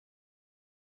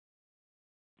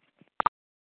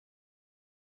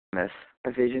Anonymous,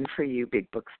 A Vision for You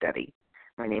Big Book Study.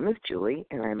 My name is Julie,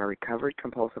 and I'm a recovered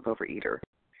compulsive overeater.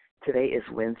 Today is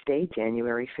Wednesday,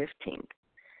 January 15th.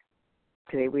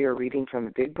 Today we are reading from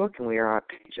the Big Book, and we are on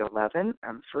page 11,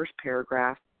 on the first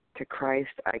paragraph, To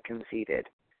Christ I Conceded.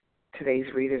 Today's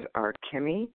readers are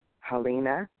Kimmy,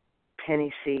 Helena,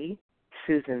 Penny C.,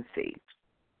 Susan C.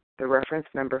 The reference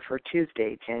number for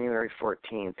Tuesday, January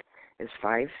 14th, is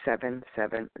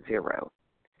 5770.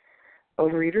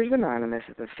 Overeaters Anonymous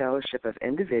is a fellowship of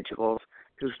individuals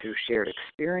who, through shared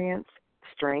experience,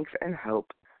 strength, and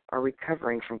hope, are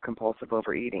recovering from compulsive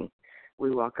overeating.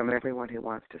 We welcome everyone who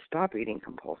wants to stop eating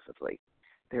compulsively.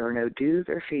 There are no dues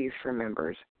or fees for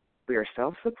members. We are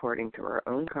self-supporting through our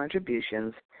own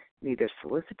contributions, neither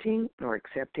soliciting nor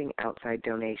accepting outside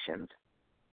donations.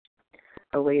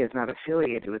 OA is not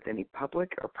affiliated with any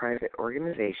public or private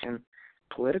organization,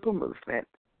 political movement,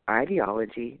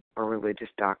 ideology, or religious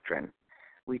doctrine.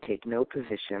 We take no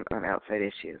position on outside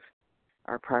issues.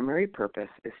 Our primary purpose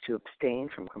is to abstain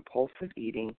from compulsive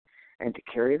eating and to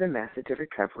carry the message of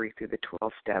recovery through the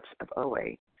 12 steps of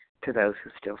OA to those who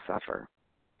still suffer.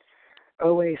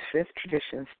 OA's fifth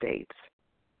tradition states,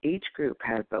 each group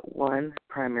has but one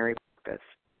primary purpose,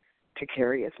 to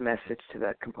carry its message to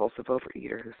the compulsive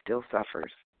overeater who still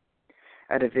suffers.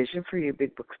 At A Vision for You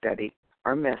Big Book Study,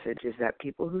 our message is that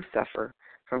people who suffer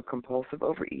from compulsive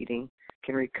overeating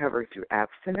can recover through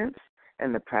abstinence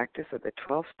and the practice of the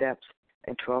 12 steps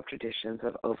and 12 traditions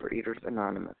of Overeaters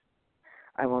Anonymous.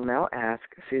 I will now ask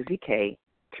Susie K.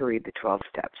 to read the 12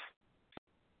 steps.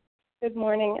 Good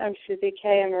morning. I'm Susie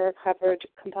K. I'm a recovered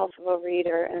compulsive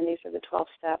overeater, and these are the 12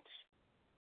 steps.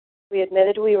 We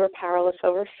admitted we were powerless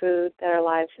over food, that our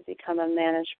lives had become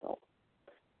unmanageable.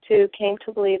 2, came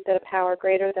to believe that a power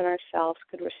greater than ourselves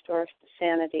could restore us to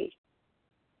sanity.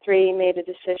 3, made a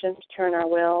decision to turn our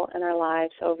will and our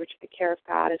lives over to the care of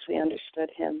God as we understood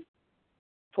Him.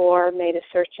 4, made a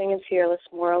searching and fearless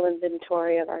moral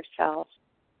inventory of ourselves.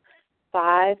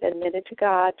 5, admitted to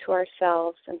God, to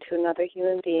ourselves, and to another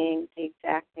human being the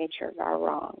exact nature of our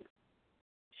wrong.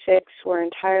 6, were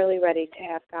entirely ready to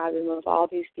have God remove all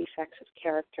these defects of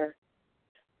character.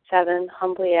 7,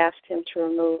 humbly asked Him to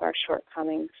remove our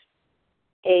shortcomings.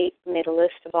 8, made a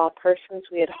list of all persons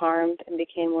we had harmed and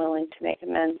became willing to make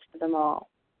amends to them all.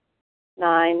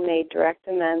 9, made direct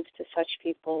amends to such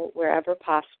people wherever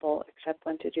possible, except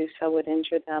when to do so would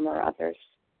injure them or others.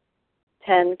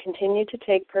 10, continued to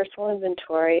take personal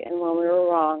inventory, and when we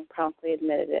were wrong, promptly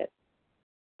admitted it.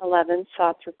 11,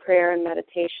 sought through prayer and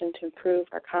meditation to improve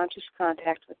our conscious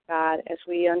contact with God as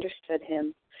we understood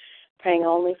Him, praying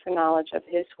only for knowledge of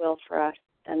His will for us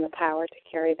and the power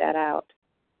to carry that out.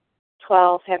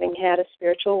 12, having had a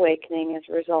spiritual awakening as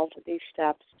a result of these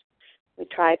steps, we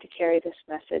tried to carry this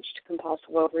message to compulsive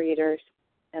overeaters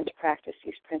and to practice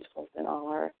these principles in all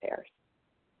our affairs.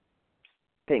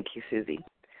 Thank you, Susie.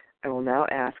 I will now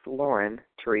ask Lauren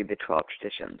to read the 12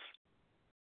 traditions.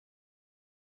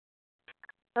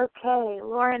 Okay,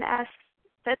 Lauren S.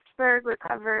 Pittsburgh,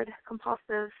 recovered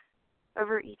compulsive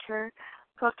overeater.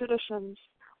 12 traditions.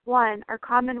 1, our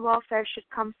common welfare should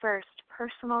come first.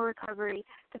 Personal recovery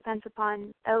depends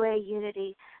upon OA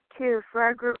unity. 2, for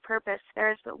our group purpose,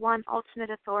 there is but one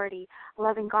ultimate authority,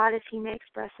 loving God as He may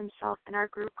express Himself in our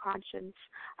group conscience.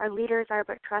 Our leaders are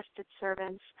but trusted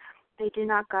servants. They do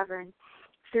not govern.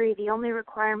 3, the only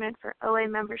requirement for OA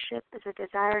membership is a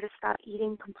desire to stop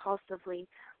eating compulsively.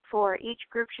 4, each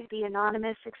group should be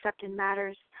anonymous except in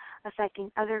matters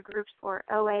affecting other groups or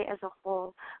OA as a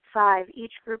whole. 5,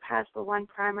 each group has the one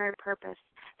primary purpose,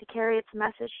 to carry its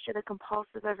message to the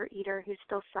compulsive overeater who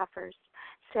still suffers.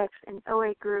 6, an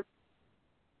OA group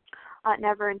ought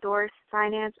never endorse,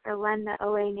 finance, or lend the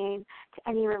OA name to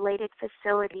any related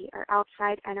facility or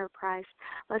outside enterprise,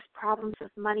 lest problems of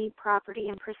money, property,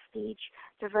 and prestige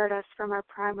divert us from our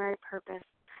primary purpose.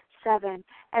 7,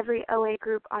 every OA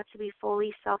group ought to be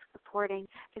fully self-supporting,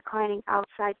 declining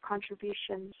outside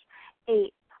contributions.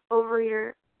 8,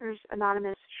 Overeaters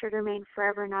Anonymous should remain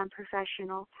forever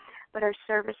non-professional, but our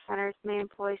service centers may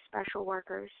employ special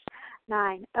workers.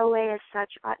 9, OA as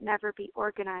such ought never be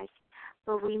organized,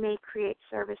 but we may create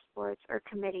service boards or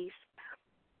committees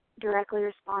directly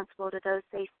responsible to those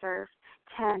they serve.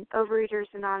 10, Overeaters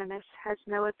Anonymous has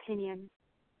no opinion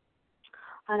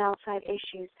on outside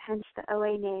issues, hence the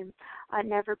OA name ought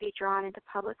never be drawn into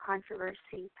public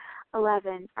controversy.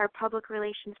 11, our public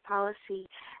relations policy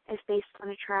is based on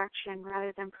attraction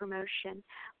rather than promotion.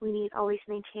 We need always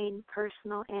maintain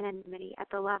personal anonymity at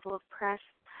the level of press,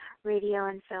 radio,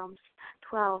 and films.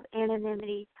 12,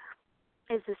 anonymity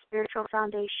is the spiritual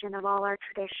foundation of all our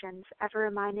traditions, ever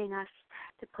reminding us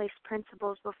to place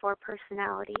principles before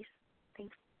personalities.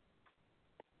 Thanks.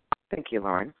 Thank you,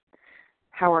 Lauren.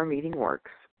 How our meeting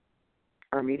works.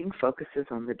 Our meeting focuses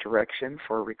on the direction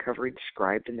for recovery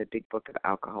described in the Big Book of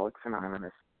Alcoholics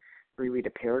Anonymous. We read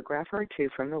a paragraph or two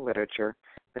from the literature,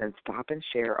 then stop and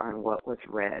share on what was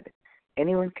read.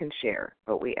 Anyone can share,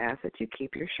 but we ask that you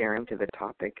keep your sharing to the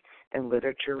topic and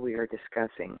literature we are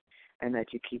discussing, and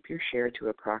that you keep your share to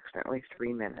approximately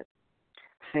 3 minutes.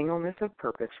 Singleness of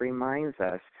purpose reminds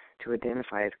us to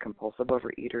identify as compulsive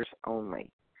overeaters only.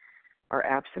 Our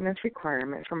abstinence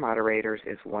requirement for moderators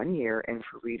is 1 year and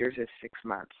for readers is 6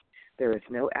 months. There is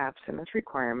no abstinence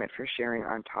requirement for sharing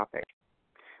on topic.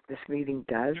 This meeting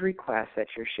does request that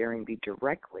your sharing be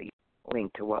directly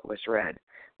linked to what was read.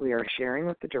 We are sharing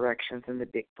what the directions in the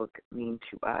Big Book mean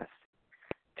to us.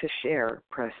 To share,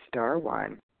 press star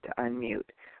 1 to unmute.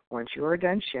 Once you are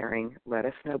done sharing, let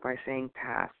us know by saying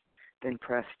pass, then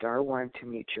press star 1 to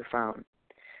mute your phone.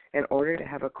 In order to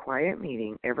have a quiet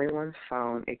meeting, everyone's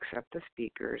phone except the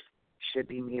speaker's should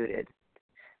be muted.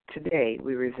 Today,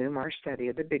 we resume our study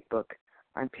of the Big Book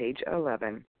on page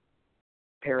 11,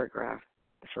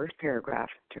 the first paragraph,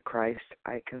 to Christ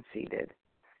I conceded.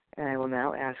 And I will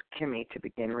now ask Kimmy to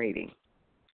begin reading.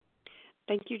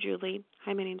 Thank you, Julie.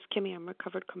 Hi, my name's Kimmy. I'm a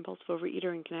recovered compulsive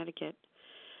overeater in Connecticut.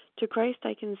 To Christ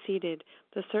I conceded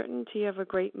the certainty of a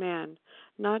great man,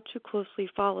 not too closely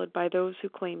followed by those who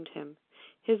claimed him.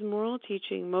 His moral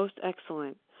teaching most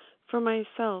excellent. For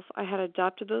myself, I had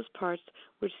adopted those parts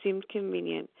which seemed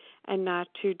convenient and not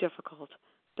too difficult.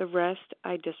 The rest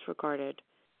I disregarded.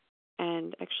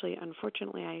 And actually,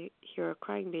 unfortunately, I hear a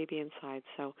crying baby inside.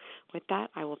 So with that,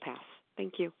 I will pass.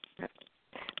 Thank you.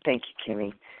 Thank you,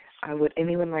 Kimmy. Would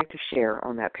anyone like to share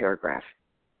on that paragraph?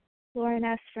 Lauren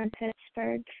S. from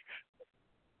Pittsburgh.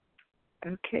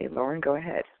 Okay, Lauren, go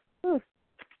ahead. Ooh.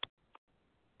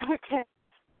 Okay.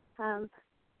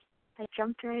 I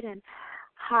jumped right in.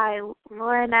 Hi,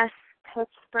 Lauren S.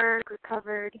 Pittsburgh,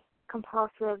 recovered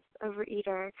compulsive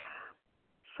overeater.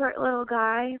 Short little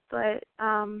guy, but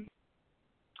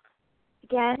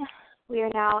again, we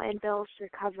are now in Bill's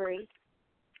recovery.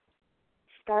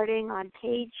 Starting on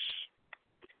page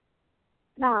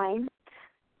 9.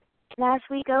 And as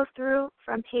we go through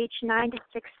from page 9 to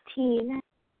 16,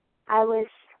 I was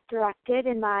directed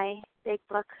in my Big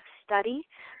Book study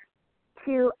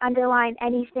to underline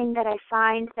anything that I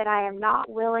find that I am not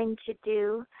willing to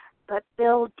do, but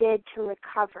Bill did to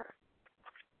recover.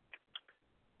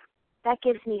 That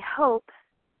gives me hope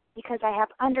because I have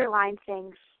underlined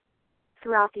things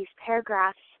throughout these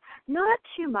paragraphs. Not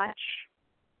too much,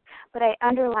 but I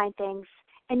underlined things,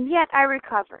 and yet I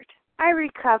recovered. I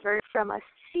recovered from a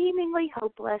seemingly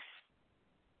hopeless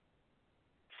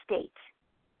state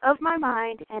of my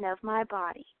mind and of my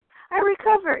body. I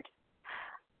recovered.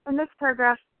 In this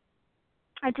paragraph,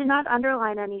 I did not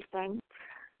underline anything,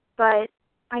 but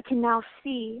I can now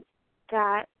see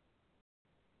that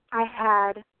I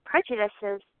had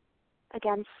prejudices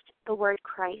against the word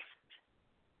Christ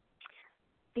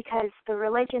because the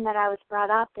religion that I was brought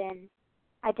up in,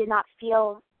 I did not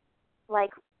feel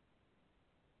like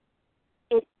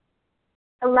it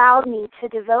allowed me to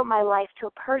devote my life to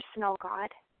a personal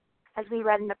God, as we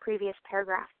read in the previous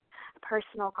paragraph, a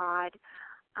personal God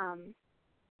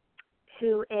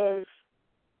who is,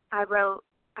 I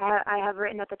have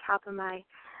written at the top of my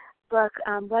book,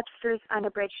 Webster's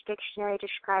Unabridged Dictionary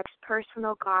describes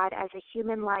personal God as a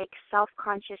human-like,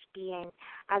 self-conscious being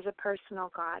as a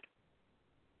personal God.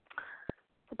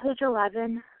 To page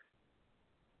 11,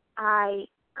 I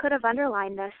could have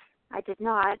underlined this. I did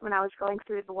not when I was going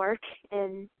through the work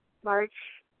in March.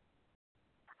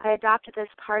 I adopted this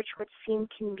part which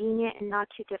seemed convenient and not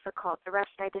too difficult. The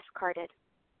rest I discarded.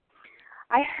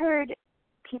 I heard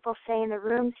people say in the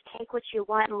rooms, take what you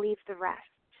want and leave the rest.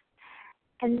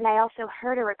 And then I also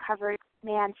heard a recovered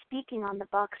man speaking on the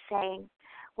book saying,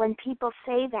 when people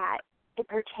say that, it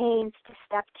pertains to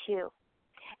step 2.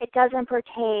 It doesn't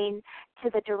pertain to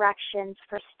the directions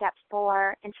for step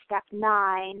 4 and step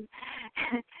 9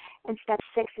 and step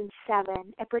 6 and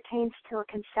 7. It pertains to a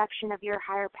conception of your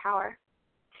higher power.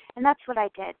 And that's what I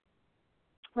did.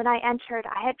 When I entered,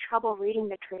 I had trouble reading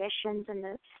the traditions and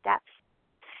the steps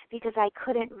because I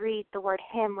couldn't read the word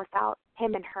him without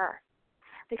him and her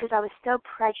because I was so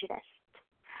prejudiced.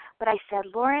 But I said,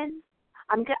 Lauren,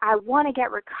 I want to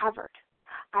get recovered.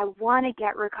 I want to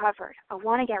get recovered. I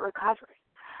want to get recovered.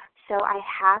 So I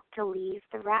have to leave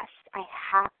the rest. I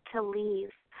have to leave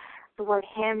the word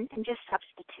him and just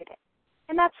substitute it.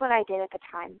 And that's what I did at the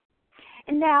time.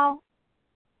 And now,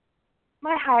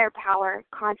 my higher power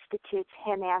constitutes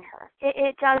him and her.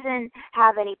 It doesn't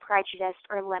have any prejudice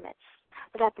or limits.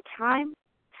 But at the time,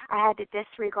 I had to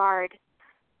disregard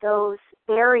those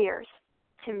barriers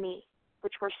to me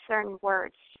which were certain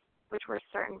words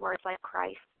like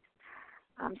Christ.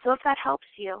 So if that helps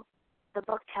you, the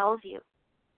book tells you,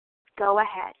 go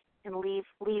ahead and leave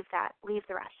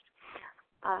the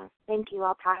rest. Thank you.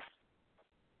 I'll pass.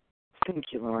 Thank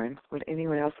you, Lauren. Would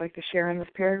anyone else like to share on this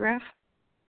paragraph?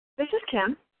 This is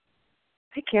Kim.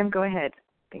 Hey, Kim, go ahead.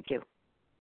 Thank you.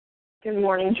 Good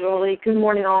morning, Julie. Good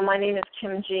morning, all. My name is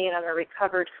Kim G., and I'm a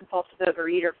recovered compulsive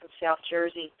overeater from South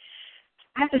Jersey.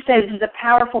 I have to say this is a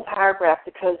powerful paragraph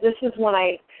because this is when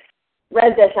I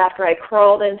read this after I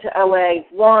crawled into OA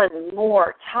one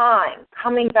more time,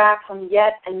 coming back from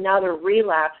yet another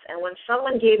relapse. And when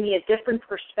someone gave me a different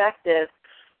perspective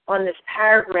on this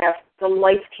paragraph, the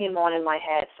lights came on in my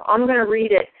head. So I'm going to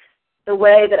read it the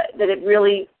way that it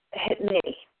really hit me.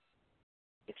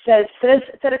 It says,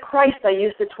 instead of Christ, I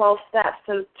used the 12 steps.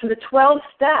 So to the 12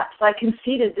 steps, I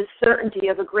conceded the certainty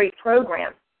of a great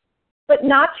program, but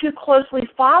not too closely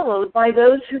followed by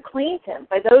those who claimed him,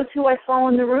 by those who I saw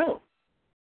in the room.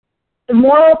 The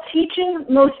moral teaching,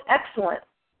 most excellent,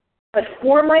 but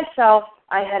for myself,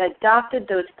 I had adopted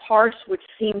those parts which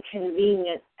seemed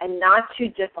convenient and not too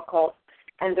difficult,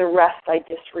 and the rest I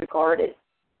disregarded.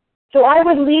 So I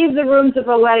would leave the rooms of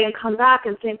OA and come back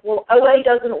and think, well, OA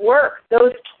doesn't work.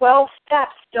 Those 12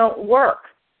 steps don't work.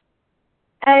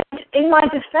 And in my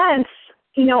defense,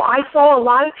 I saw a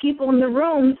lot of people in the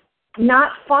rooms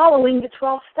not following the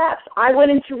 12 steps. I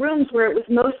went into rooms where it was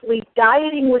mostly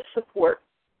dieting with support.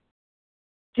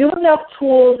 Do enough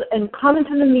tools and come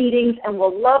into the meetings and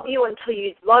we'll love you until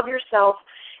you love yourself.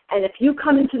 And if you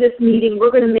come into this meeting,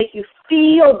 we're going to make you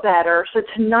feel better so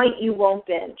tonight you won't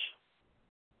binge.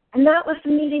 And that was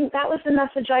the meeting, that was the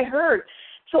message I heard.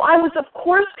 So I was, of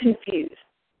course, confused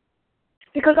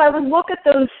because I would look at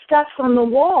those steps on the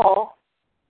wall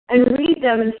and read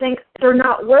them and think they're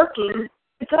not working.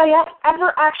 Did I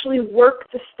ever actually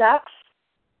work the steps?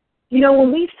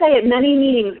 When we say at many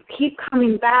meetings, keep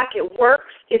coming back, it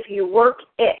works if you work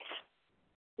it.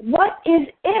 What is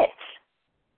it?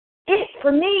 It,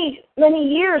 for me, many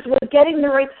years was getting the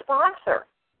right sponsor,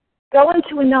 going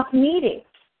to enough meetings,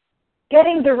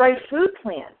 getting the right food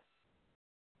plan.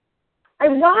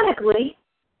 Ironically,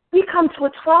 we come to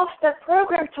a 12-step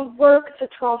program to work the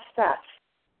 12 steps.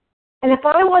 And if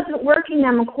I wasn't working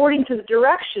them according to the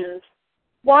directions,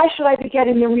 why should I be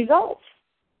getting the results?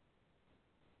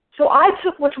 So I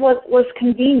took what was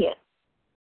convenient.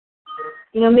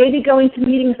 Maybe going to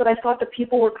meetings that I thought the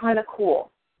people were kind of cool,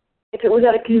 if it was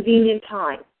at a convenient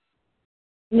time.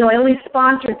 I only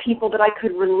sponsored people that I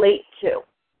could relate to.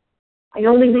 I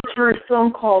only returned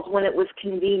phone calls when it was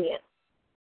convenient.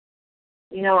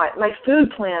 My food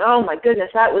plan, oh my goodness,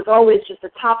 that was always just a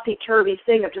topsy-turvy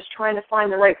thing of just trying to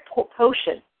find the right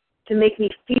potion to make me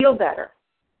feel better.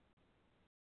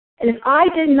 And if I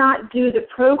did not do the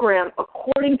program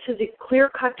according to the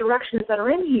clear-cut directions that are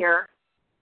in here,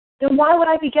 then why would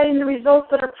I be getting the results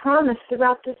that are promised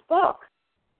throughout this book?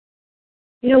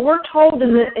 We're told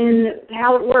in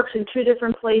how it works in two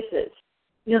different places.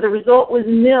 The result was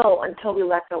nil until we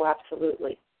let go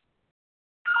absolutely.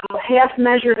 Half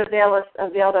measured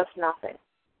availed us nothing.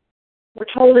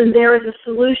 We're told in There Is a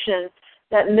Solution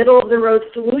that middle-of-the-road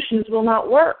solutions will not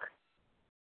work.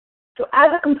 So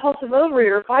as a compulsive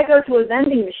overeater, if I go to a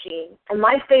vending machine and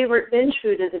my favorite binge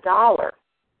food is $1,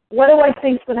 what do I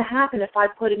think is going to happen if I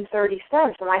put in 30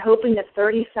 cents? Am I hoping that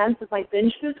 30 cents of my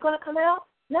binge food is going to come out?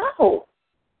 No.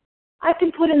 I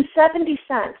can put in 70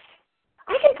 cents.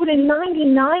 I can put in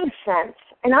 99 cents,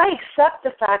 and I accept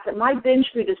the fact that my binge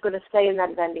food is going to stay in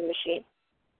that vending machine.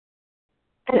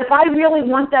 And if I really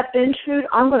want that binge food,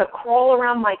 I'm going to crawl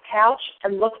around my couch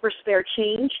and look for spare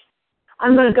change.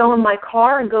 I'm going to go in my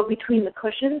car and go between the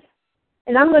cushions,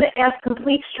 and I'm going to ask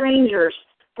complete strangers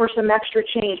for some extra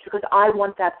change because I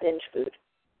want that binge food.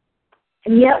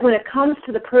 And yet when it comes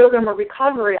to the program of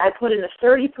recovery, I put in a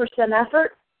 30%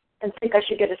 effort and think I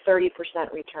should get a 30%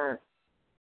 return.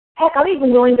 Heck, I'm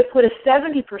even willing to put a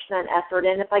 70% effort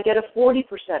in if I get a 40%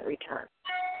 return.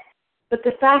 But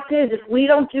the fact is, if we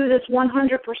don't do this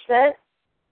 100%,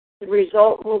 the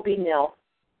result will be nil,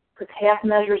 because half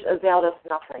measures availed us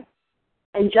nothing.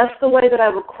 And just the way that I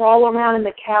would crawl around in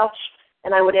the couch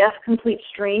and I would ask complete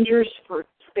strangers for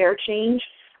spare change,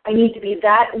 I need to be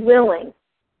that willing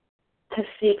to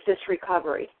seek this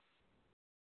recovery.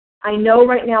 I know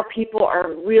right now people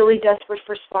are really desperate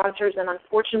for sponsors, and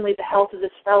unfortunately the health of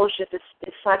this fellowship is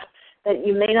such that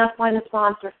you may not find a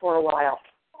sponsor for a while.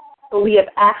 But we have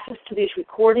access to these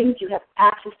recordings, you have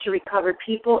access to recovered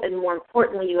people, and more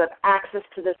importantly, you have access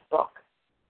to this book.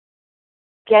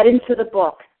 Get into the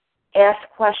book. Ask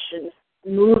questions.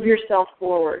 Move yourself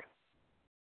forward.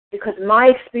 because my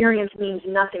experience means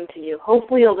nothing to you.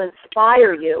 Hopefully it'll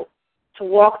inspire you to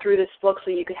walk through this book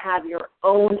so you can have your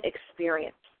own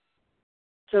experience.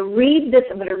 So read this.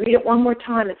 I'm going to read it one more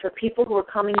time. It's for people who are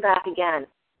coming back again.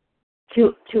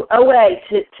 To OA,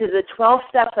 to the 12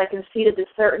 steps I conceded the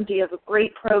certainty of a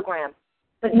great program,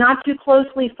 but not too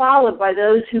closely followed by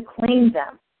those who claim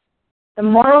them. The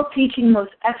moral teaching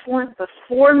most excellent, but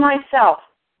for myself,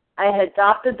 I had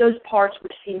adopted those parts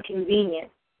which seemed convenient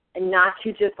and not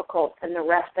too difficult, and the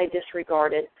rest I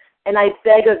disregarded. And I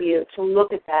beg of you to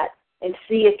look at that and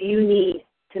see if you need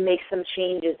to make some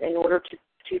changes in order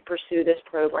to pursue this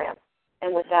program.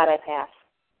 And with that, I pass.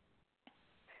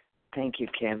 Thank you,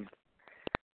 Kim.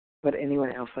 Would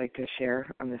anyone else like to share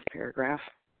on this paragraph?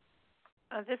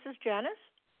 This is Janice.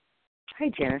 Hi,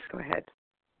 Janice. Go ahead.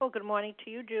 Well, good morning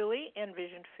to you, Julie, and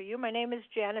Vision for You. My name is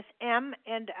Janice M.,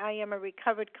 and I am a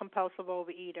recovered compulsive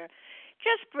overeater.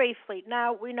 Just briefly,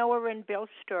 now we know we're in Bill's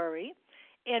story,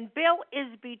 and Bill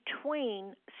is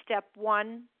between step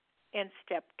 1 and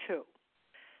step 2.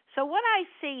 So what I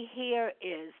see here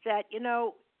is that,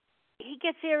 he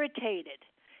gets irritated.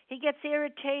 He gets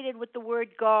irritated with the word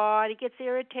God. He gets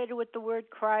irritated with the word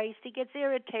Christ. He gets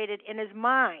irritated in his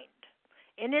mind,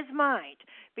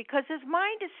 because his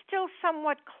mind is still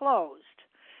somewhat closed.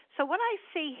 So what I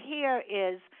see here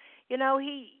is, he's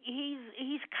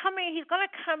going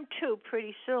to come to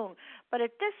pretty soon. But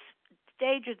at this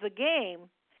stage of the game,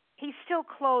 he's still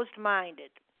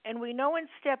closed-minded. And we know in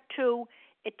step 2,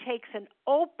 it takes an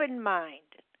open mind,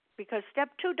 because step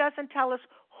 2 doesn't tell us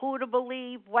who to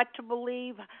believe, what to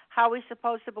believe, how he's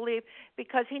supposed to believe,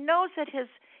 because he knows that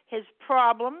his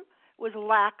problem was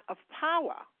lack of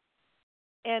power.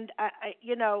 And,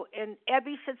 and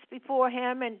Ebby sits before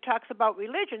him and talks about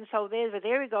religion, so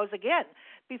there he goes again.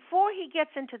 Before he gets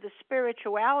into the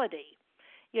spirituality,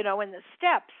 in the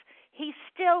steps, he's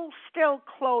still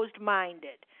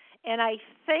closed-minded. And I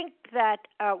think that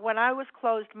when I was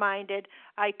closed-minded,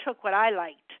 I took what I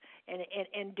liked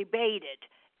and debated,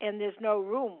 and there's no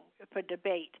room for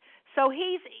debate. So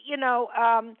he's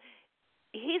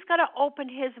got to open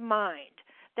his mind.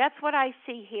 That's what I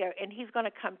see here, and he's going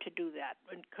to come to do that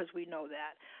because we know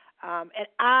that. And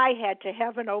I had to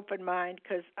have an open mind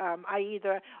because I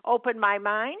either open my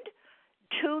mind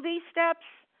to these steps,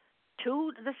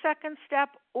 to the second step,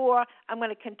 or I'm going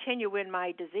to continue in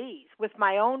my disease with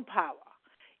my own power,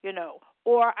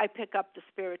 or I pick up the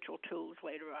spiritual tools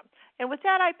later on. And with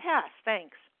that, I pass.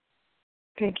 Thanks.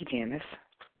 Thank you, Janice.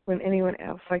 Would anyone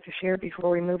else like to share before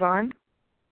we move on?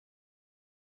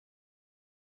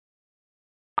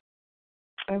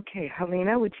 Okay,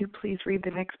 Helena, would you please read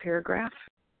the next paragraph?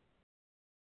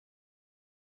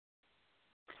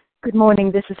 Good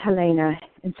morning, this is Helena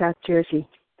in South Jersey.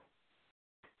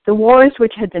 The wars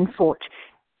which had been fought,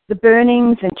 the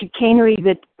burnings and chicanery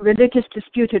that religious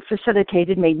dispute had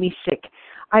facilitated made me sick.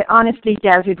 I honestly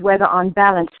doubted whether, on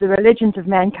balance, the religions of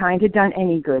mankind had done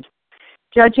any good.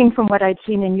 Judging from what I'd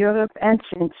seen in Europe and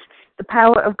since, the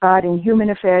power of God in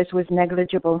human affairs was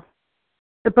negligible.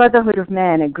 The brotherhood of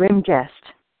man a grim jest.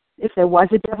 If there was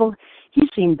a devil, he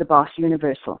seemed the boss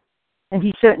universal, and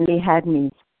he certainly had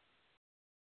me.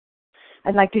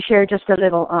 I'd like to share just a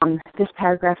little on this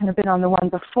paragraph and a bit on the one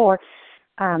before.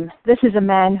 This is a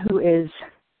man who is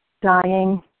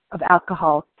dying of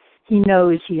alcohol. He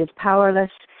knows he is powerless,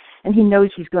 and he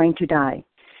knows he's going to die,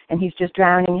 and he's just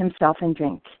drowning himself in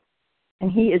drink.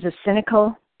 And he is a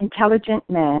cynical, intelligent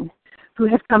man who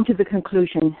has come to the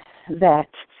conclusion that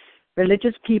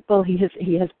religious people, he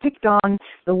has picked on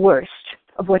the worst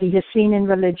of what he has seen in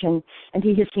religion, and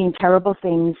he has seen terrible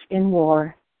things in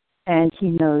war, and he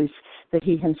knows that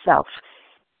he himself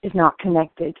is not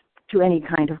connected to any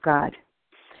kind of God.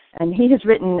 And he has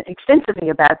written extensively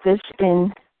about this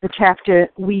in the chapter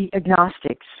We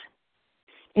Agnostics,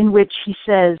 in which he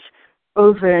says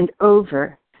over and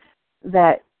over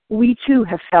that we too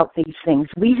have felt these things.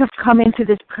 We have come into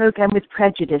this program with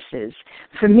prejudices.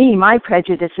 For me, my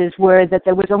prejudices were that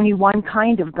there was only one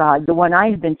kind of God, the one I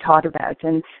had been taught about,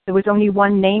 and there was only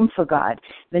one name for God,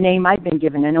 the name I'd been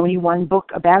given, and only one book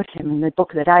about him. And the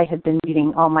book that I had been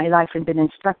reading all my life and been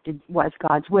instructed was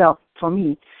God's will for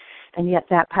me. And yet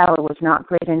that power was not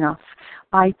great enough.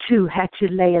 I too had to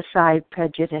lay aside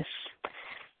prejudice.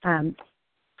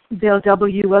 Bill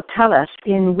W. will tell us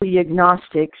in We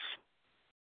Agnostics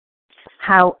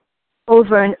how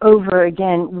over and over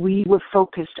again we were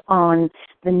focused on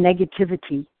the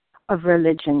negativity of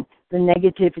religion, the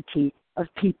negativity of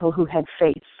people who had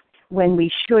faith, when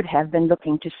we should have been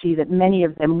looking to see that many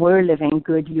of them were living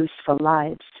good, useful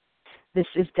lives. This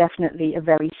is definitely a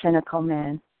very cynical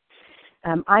man.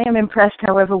 I am impressed,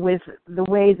 however, with the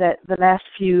way that the last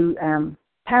few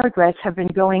paragraphs have been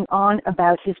going on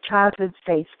about his childhood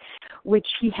faith, which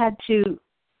he had to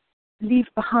leave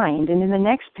behind. And in the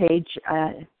next page,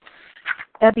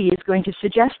 Ebby is going to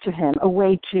suggest to him a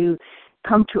way to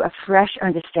come to a fresh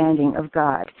understanding of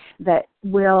God that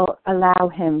will allow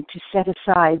him to set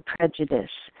aside prejudice.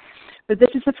 But this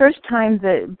is the first time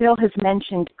that Bill has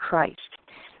mentioned Christ.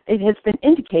 It has been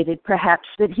indicated, perhaps,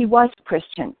 that he was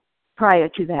Christian prior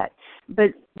to that.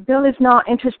 But Bill is not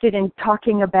interested in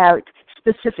talking about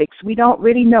specifics. We don't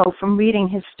really know from reading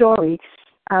his story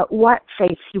what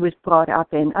faith he was brought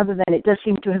up in, other than it does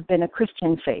seem to have been a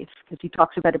Christian faith, because he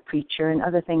talks about a preacher and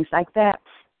other things like that.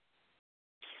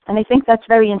 And I think that's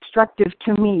very instructive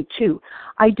to me, too.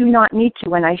 I do not need to,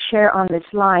 when I share on this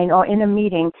line or in a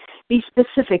meeting, be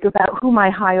specific about who my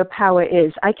higher power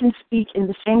is. I can speak in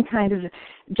the same kind of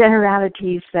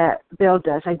generalities that Bill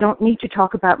does. I don't need to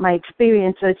talk about my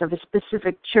experiences of a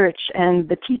specific church and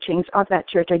the teachings of that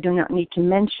church. I do not need to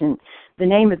mention the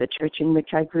name of the church in which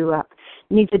I grew up.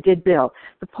 Neither did Bill.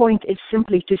 The point is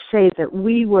simply to say that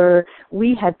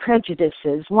we had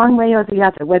prejudices one way or the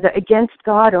other, whether against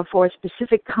God or for a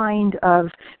specific kind of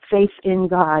faith in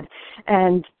God.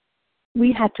 And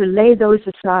we had to lay those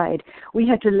aside. We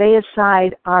had to lay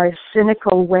aside our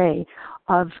cynical way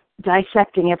of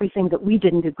dissecting everything that we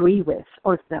didn't agree with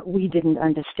or that we didn't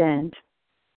understand.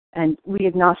 And We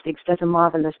Agnostics does a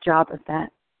marvelous job of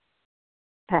that.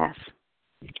 Pass.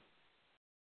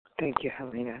 Thank you,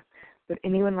 Helena. Would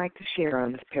anyone like to share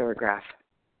on this paragraph?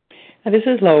 This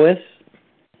is Lois.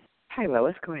 Hi,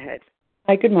 Lois. Go ahead.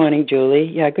 Hi, good morning,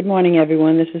 Julie. Yeah, good morning,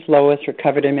 everyone. This is Lois,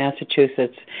 recovered in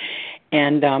Massachusetts.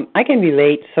 And I can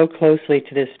relate so closely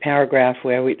to this paragraph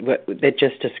that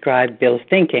just described Bill's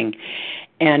thinking.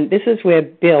 And this is where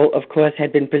Bill, of course,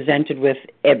 had been presented with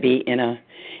Ebby in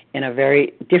a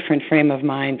very different frame of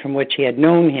mind from which he had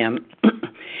known him,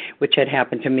 which had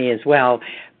happened to me as well.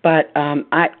 But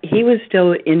he was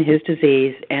still in his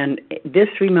disease, and this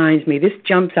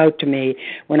jumps out to me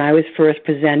when I was first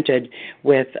presented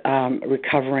with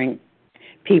recovering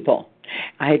people.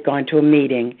 I had gone to a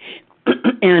meeting,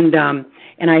 and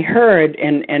I heard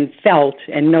and felt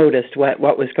and noticed what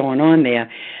was going on there.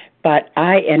 But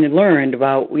I learned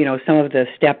about some of the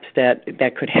steps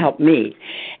that could help me.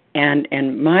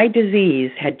 And my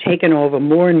disease had taken over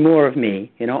more and more of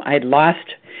me.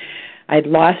 I'd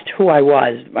lost who I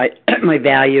was, my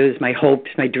values, my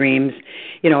hopes, my dreams.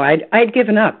 I'd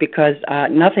given up because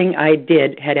nothing I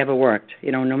did had ever worked.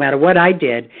 No matter what I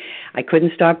did, I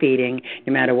couldn't stop eating.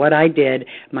 No matter what I did,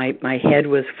 my head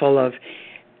was full of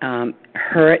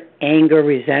hurt, anger,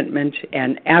 resentment,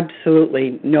 and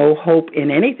absolutely no hope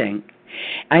in anything.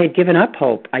 I had given up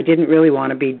hope. I didn't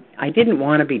want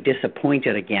to be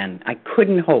disappointed again. I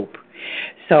couldn't hope.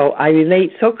 So I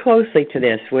relate so closely to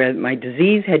this, where my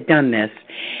disease had done this,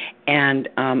 and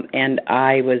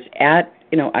I was at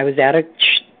a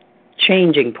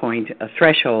changing point, a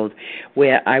threshold,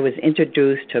 where I was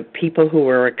introduced to people who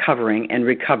were recovering and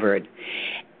recovered,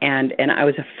 and I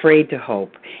was afraid to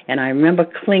hope. And I remember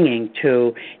clinging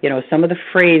to some of the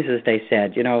phrases they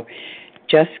said,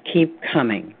 just keep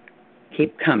coming.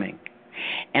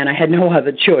 And I had no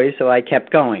other choice, so I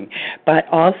kept going. But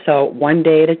also, one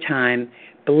day at a time,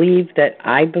 believe that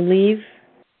I believe,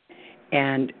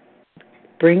 and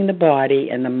bring the body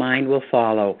and the mind will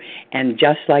follow. And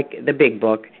just like the big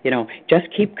book, just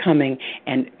keep coming,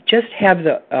 and just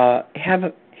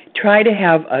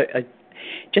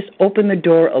just open the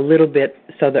door a little bit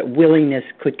so that willingness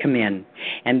could come in.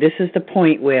 And this is the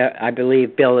point where I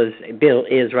believe Bill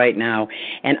is right now.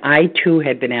 And I too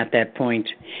had been at that point.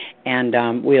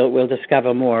 And we'll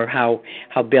discover more how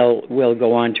Bill will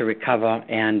go on to recover,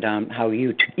 and how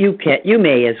you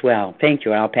may as well. Thank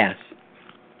you. I'll pass.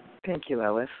 Thank you,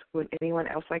 Lois. Would anyone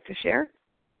else like to share?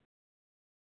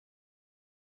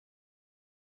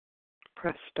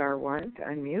 Press star 1 to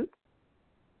unmute.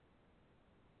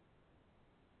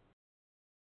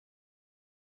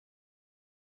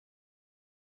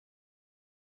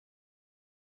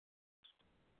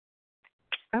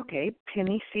 Okay,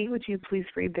 Penny C., would you please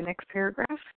read the next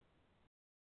paragraph?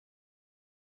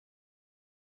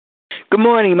 Good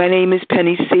morning. My name is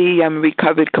Penny C. I'm a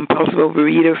recovered compulsive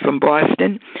overeater from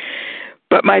Boston.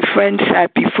 But my friend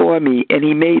sat before me, and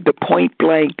he made the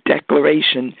point-blank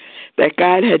declaration that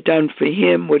God had done for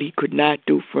him what he could not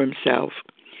do for himself.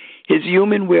 His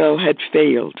human will had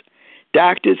failed.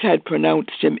 Doctors had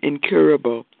pronounced him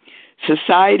incurable.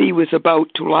 Society was about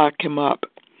to lock him up.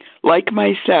 Like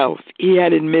myself, he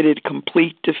had admitted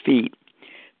complete defeat.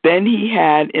 Then he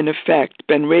had, in effect,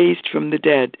 been raised from the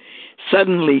dead,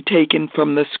 suddenly taken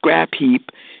from the scrap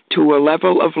heap to a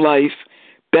level of life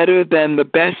better than the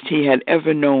best he had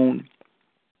ever known.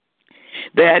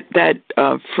 that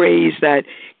phrase that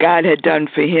God had done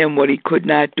for him what he could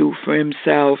not do for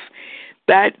himself,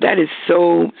 that is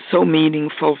so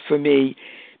meaningful for me,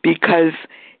 because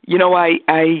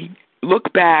I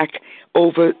look back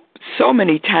over so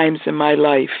many times in my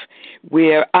life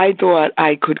where I thought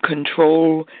I could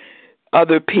control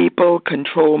other people,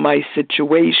 control my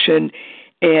situation,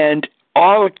 and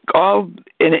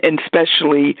and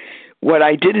especially what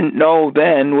I didn't know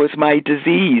then was my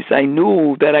disease. I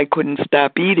knew that I couldn't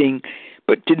stop eating,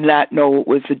 but did not know it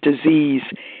was a disease.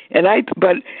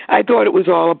 But I thought it was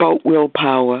all about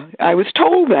willpower. I was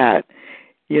told that,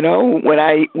 when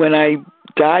I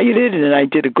dieted and I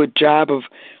did a good job of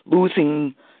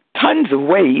losing tons of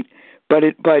weight, but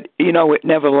it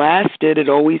never lasted. It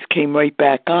always came right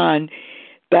back on.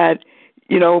 That,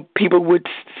 people would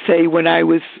say when I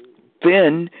was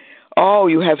thin, oh,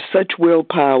 you have such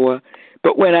willpower.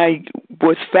 But when I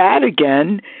was fat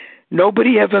again,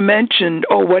 nobody ever mentioned,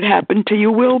 oh, what happened to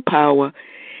your willpower?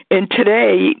 And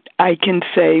today I can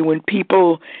say when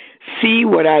people see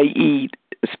what I eat,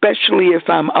 especially if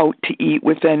I'm out to eat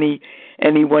with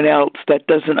anyone else that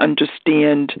doesn't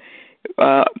understand,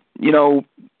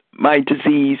 my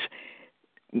disease,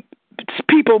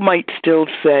 people might still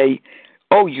say,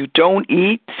 oh, you don't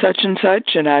eat such and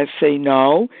such? And I say,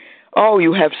 no. Oh,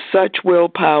 you have such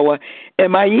willpower.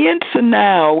 And my answer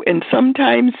now, and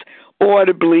sometimes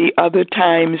audibly, other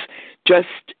times just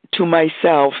to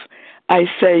myself, I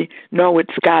say, no,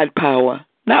 it's God power,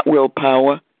 not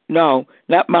willpower. No,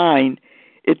 not mine.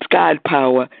 It's God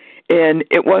power. And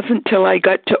it wasn't till I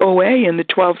got to OA and the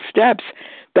 12 steps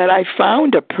that I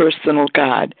found a personal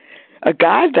God, a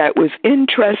God that was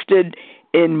interested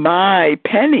in my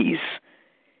Penny's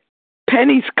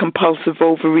compulsive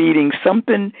overeating,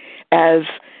 something as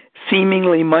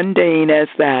seemingly mundane as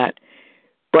that.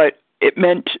 But it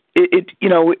meant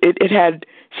it had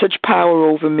such power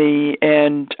over me,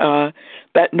 and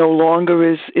that no longer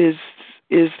is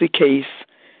the case.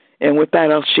 And with that,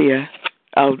 I'll share.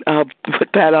 I'll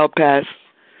pass.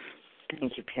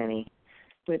 Thank you, Penny.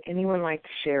 Would anyone like to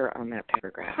share on that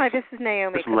paragraph? Hi, this is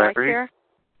Naomi. Can I share?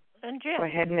 And Jim. Go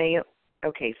ahead, Naomi.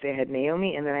 Okay, so I had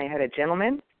Naomi, and then I had a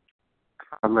gentleman.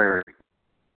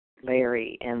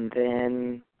 Larry, and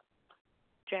then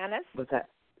Janice. Was that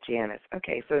Janice?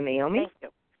 Okay, so Naomi.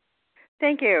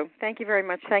 Thank you. Thank you very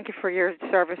much. Thank you for your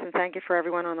service, and thank you for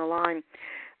everyone on the line.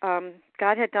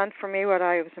 God had done for me what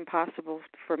it was impossible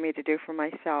for me to do for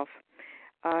myself.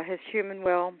 His human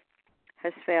will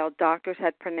has failed. Doctors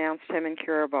had pronounced him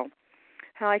incurable.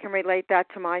 How I can relate that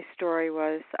to my story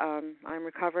was I'm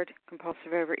recovered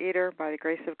compulsive overeater by the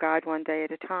grace of God, one day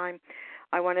at a time.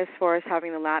 I went as far as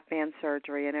having the lap band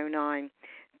surgery in 2009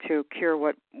 to cure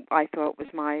what I thought was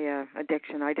my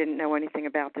addiction. I didn't know anything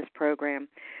about this program.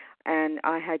 And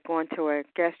I had gone to a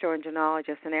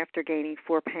gastroenterologist, and after gaining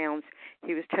 4 pounds,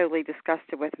 he was totally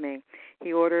disgusted with me.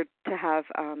 He ordered to have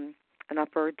an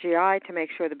upper GI to make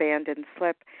sure the band didn't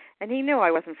slip, and he knew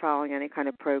I wasn't following any kind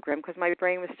of program because my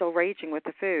brain was still raging with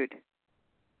the food.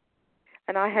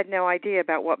 And I had no idea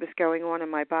about what was going on in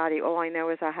my body. All I know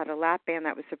is I had a lap band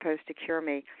that was supposed to cure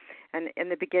me. And in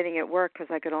the beginning it worked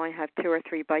because I could only have 2 or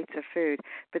 3 bites of food.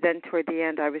 But then toward the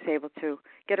end I was able to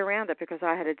get around it because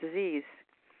I had a disease.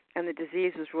 And the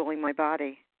disease was ruling my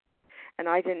body. And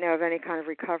I didn't know of any kind of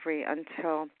recovery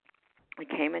until I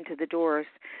came into the doors.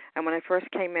 And when I first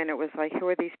came in, it was like, who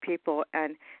are these people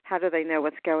and how do they know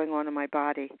what's going on in my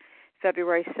body?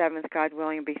 February 7th, God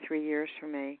willing, will be 3 years for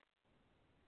me.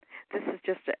 This is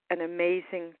just an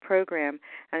amazing program.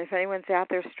 And if anyone's out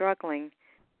there struggling,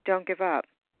 don't give up.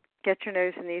 Get your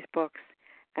nose in these books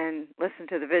and listen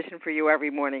to the Vision for You every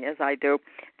morning, as I do.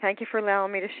 Thank you for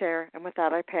allowing me to share. And with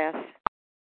that, I pass.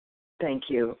 Thank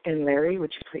you. And Larry,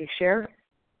 would you please share?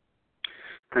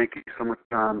 Thank you so much.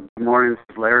 Good morning.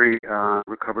 This is Larry,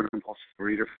 recovered compulsive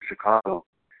reader from Chicago.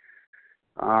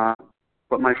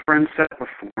 But my friend said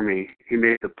before me, he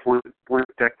made the point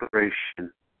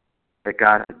declaration that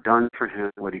God had done for him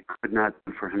what he could not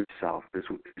do for himself. His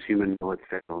human will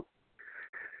had failed.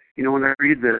 When I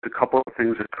read this, a couple of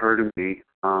things occur to me.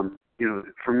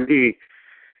 For me,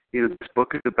 this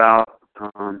book is about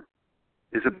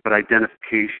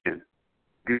identification.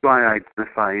 Who do I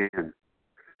identify in?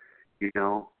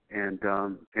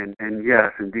 And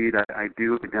yes, indeed, I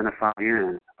do identify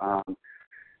in.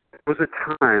 There was a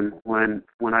time when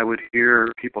I would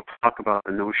hear people talk about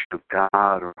the notion of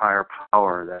God or higher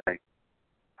power that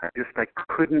I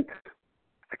couldn't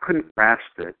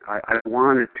grasp it. I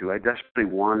wanted to. I desperately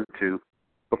wanted to.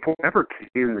 Before I ever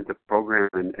came into the program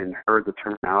and heard the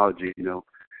terminology,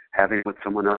 having with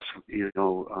someone else,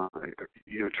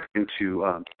 trying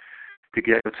to to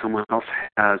get what someone else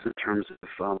has in terms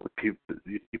of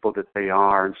the people that they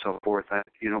are and so forth. But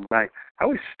I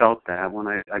always felt that when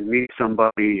I meet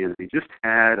somebody and they just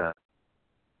had a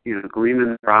gleam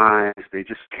in their eyes, they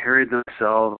just carried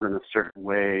themselves in a certain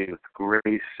way with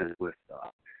grace and with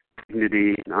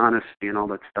dignity and honesty and all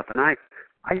that stuff. And I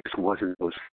just wasn't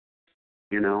those,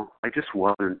 I just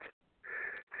wasn't.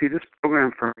 See, this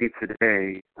program for me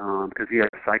today, because yes,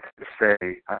 I can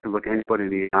say, I can look anybody in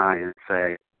the eye and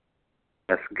say,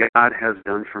 yes, God has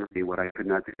done for me what I could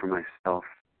not do for myself.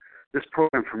 This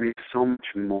program for me is so much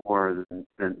more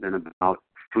than about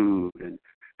food and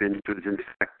binge foods. In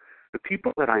fact, the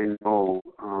people that I know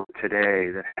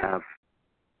today that have,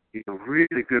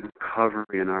 really good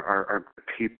recovery and are good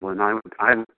people, and I would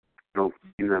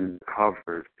see them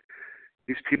recovered.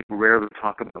 These people rarely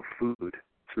talk about food.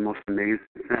 It's the most amazing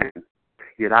thing.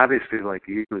 Yet obviously, like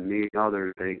you and me and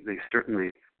others, they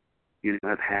certainly,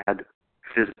 have had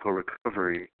physical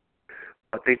recovery.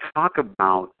 But they talk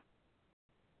about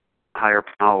higher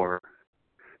power.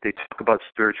 They talk about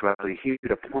spirituality. He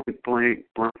did a point-blank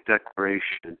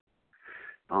declaration,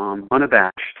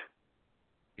 unabashed.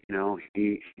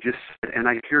 He just said, and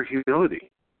I hear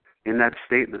humility in that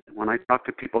statement. When I talk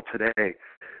to people today,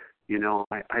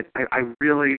 I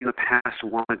really in the past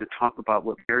wanted to talk about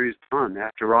what Barry's done.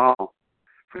 After all,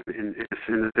 in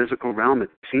the physical realm, it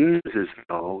seems as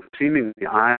though, seemingly,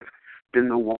 I've been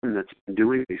the one that's been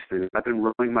doing these things. I've been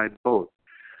rowing my boat.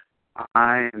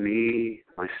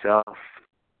 Myself,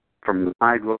 from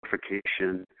my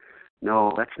glorification.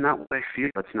 No, that's not what I feel.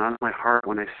 That's not in my heart.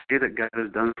 When I say that God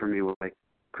has done for me what I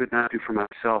could not do for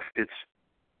myself, it's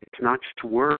not just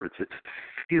words. It's a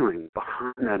feeling.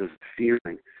 Behind that is a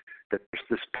feeling that there's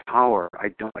this power. I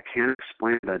can't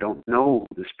explain it. I don't know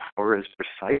who this power is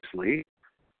precisely.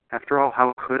 After all,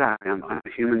 how could I? I'm a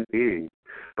human being.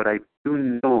 But I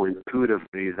do know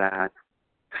intuitively that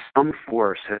some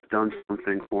force has done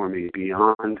something for me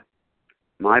beyond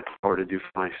my power to do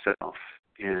for myself.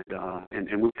 And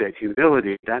with that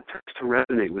humility, that tends to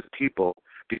resonate with people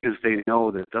because they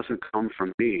know that it doesn't come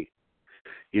from me.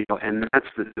 And that's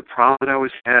the problem that I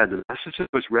always had. The message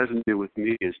that was resonated with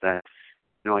me is that,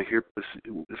 I hear this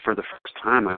for the first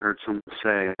time. I heard someone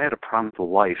say, I had a problem with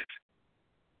life,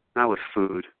 not with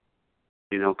food.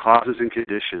 Causes and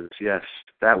conditions. Yes,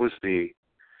 that was me.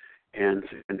 And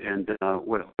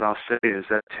what I'll say is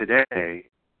that today,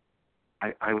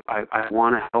 I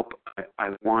want to help. I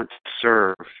want to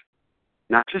serve,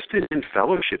 not just in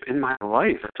fellowship, in my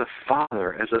life as a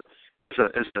father, as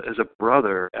a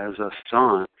brother, as a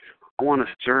son. I want to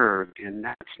serve, and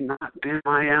that's not been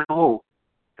my MO.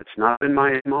 It's not been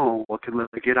my MO. What could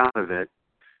let me get out of it?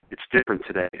 It's different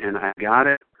today, and I got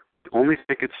it. The only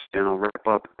thing and I'll wrap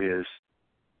up, is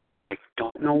I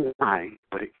don't know why,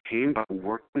 but it came by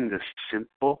working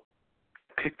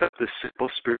picked up this simple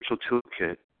spiritual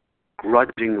toolkit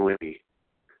grudgingly,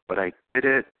 but I did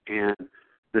it, and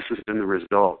this has been the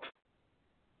result.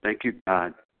 Thank you,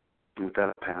 God. And with that,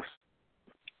 I'll pass.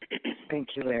 Thank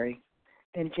you, Larry.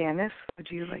 And Janice, would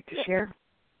you like to share?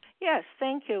 Yes,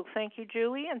 thank you. Thank you,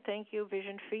 Julie, and thank you,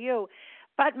 Vision for You.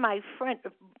 But my friend,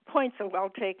 points are well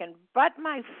taken, but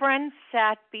my friend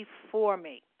sat before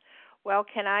me. Well,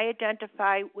 can I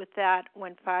identify with that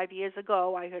when 5 years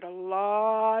ago I heard a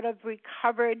lot of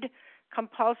recovered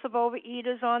compulsive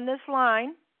overeaters on this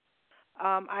line.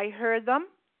 I heard them,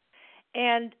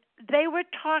 and they were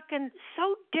talking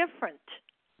so different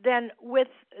than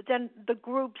the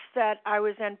groups that I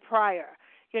was in prior,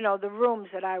 the rooms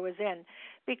that I was in.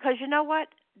 Because you know what?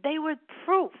 They were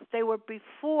proof. They were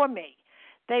before me.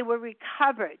 They were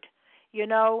recovered.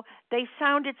 They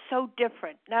sounded so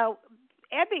different. Now,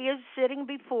 Ebby is sitting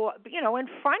before, in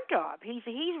front of. He's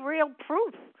real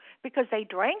proof because they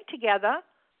drank together,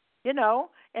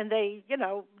 and they,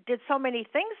 did so many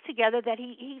things together that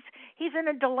he's in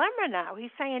a dilemma now.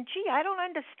 He's saying, gee, I don't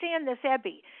understand this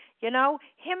Ebby. Him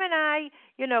and I,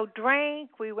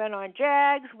 drank, we went on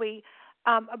jags,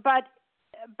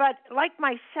 but like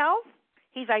myself,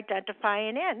 he's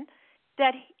identifying in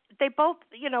that they both,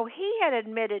 he had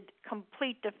admitted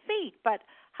complete defeat, but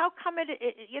how come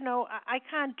I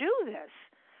can't do this?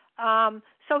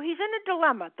 So he's in a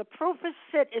dilemma. The proof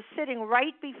is sitting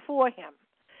right before him.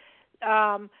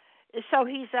 So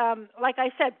he's, like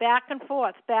I said, back and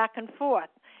forth.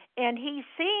 And he's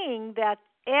seeing that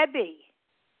Ebby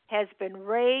has been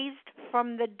raised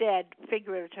from the dead,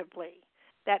 figuratively.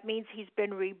 That means he's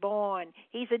been reborn.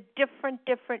 He's a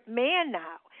different man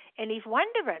now. And he's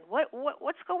wondering,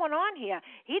 what's going on here?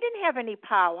 He didn't have any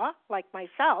power, like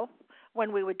myself,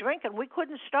 when we were drinking. We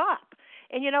couldn't stop.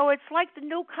 And, it's like the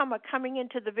newcomer coming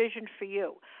into the Vision for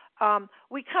You.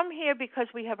 We come here because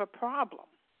we have a problem.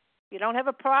 If you don't have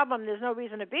a problem, there's no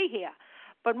reason to be here.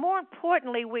 But more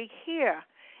importantly, we're here.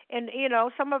 And,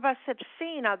 some of us have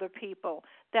seen other people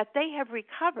that they have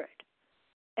recovered.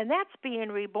 And that's being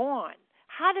reborn.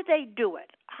 How did they do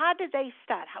it? How did they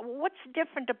start? What's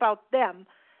different about them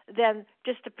than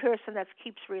just a person that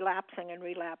keeps relapsing and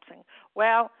relapsing?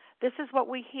 Well, this is what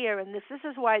we hear, and this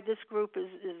is why this group is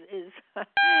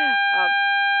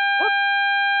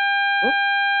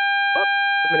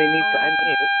Somebody needs to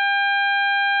unmute.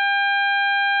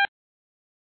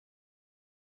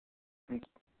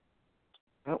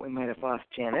 Oh, we might have lost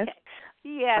Janice. Okay.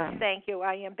 Yes, thank you.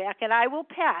 I am back, and I will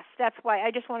pass. That's why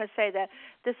I just want to say that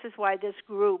this is why this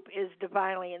group is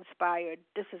divinely inspired.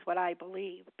 This is what I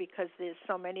believe, because there's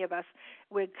so many of us.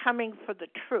 We're coming for the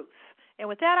truth. And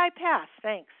with that, I pass.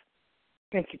 Thanks.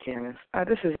 Thank you, Janice.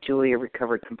 This is Julie, a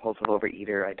recovered compulsive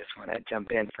overeater. I just want to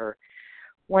jump in for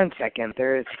 1 second.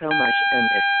 There is so much in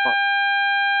this.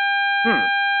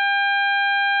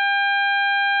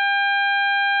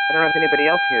 I don't know if anybody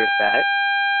else hears that.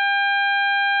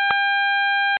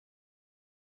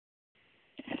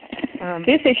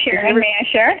 This is Sharon. May I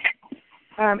share?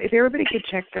 If everybody could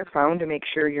check their phone to make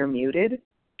sure you're muted,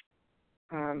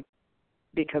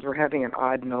 because we're having an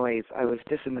odd noise. I was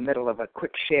just in the middle of a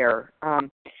quick share.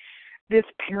 This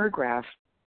paragraph.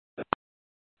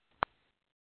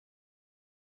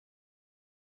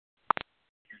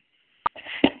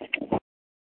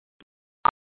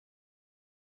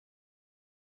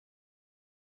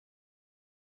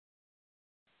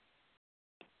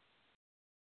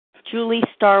 Julie,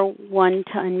 *1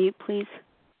 to unmute, please.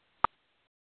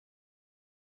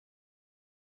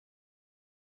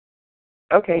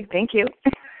 Okay, thank you.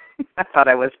 I thought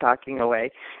I was talking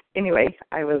away. Anyway,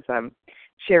 I was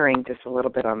sharing just a little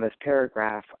bit on this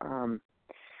paragraph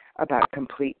about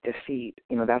complete defeat.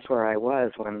 That's where I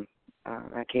was when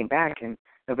I came back in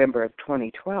November of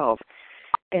 2012.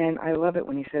 And I love it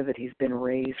when he says that he's been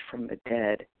raised from the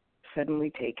dead,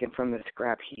 suddenly taken from the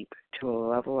scrap heap to a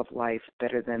level of life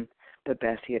better than the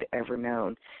best he had ever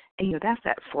known. And, that's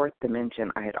that fourth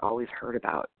dimension I had always heard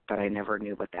about, but I never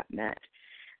knew what that meant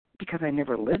because I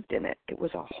never lived in it. It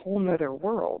was a whole nother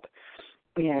world.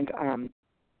 And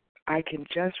I can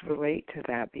just relate to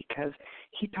that because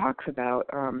he talks about,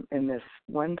 in this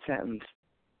one sentence,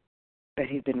 that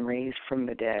he's been raised from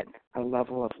the dead, a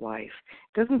level of life.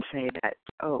 It doesn't say that,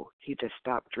 he just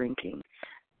stopped drinking.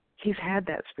 He's had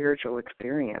that spiritual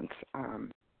experience.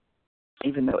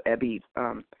 Even though Ebby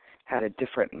had a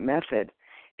different method,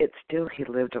 he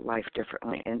lived a life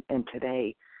differently. And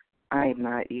today, I'm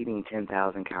not eating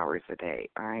 10,000 calories a day.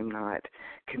 I'm not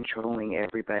controlling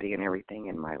everybody and everything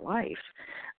in my life.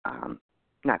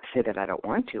 Not to say that I don't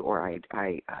want to, or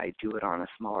I do it on a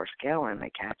smaller scale and I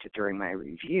catch it during my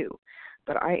review.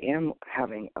 But I am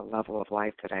having a level of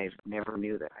life that I never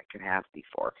knew that I could have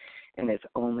before. And it's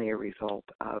only a result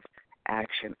of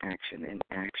action, and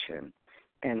action,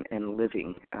 and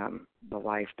living the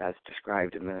life that's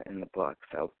described in the book.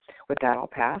 So with that, I'll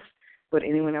pass. Would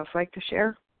anyone else like to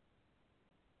share?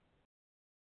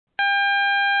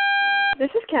 This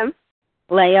is Kim.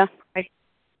 Leah.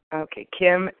 Okay,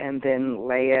 Kim, and then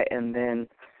Leah, and then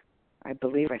I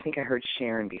think I heard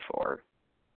Sharon before.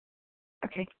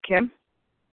 Okay, Kim.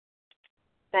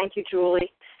 Thank you,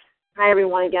 Julie. Hi,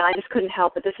 everyone. Again, I just couldn't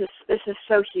help it. This is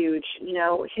so huge.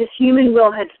 His human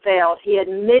will had failed. He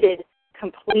admitted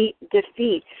complete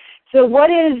defeat. So what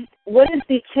is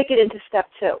the ticket into step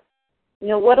 2?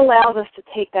 What allows us to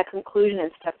take that conclusion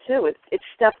in step 2? It's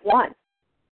step 1.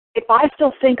 If I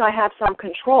still think I have some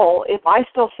control, if I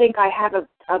still think I have a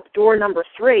door number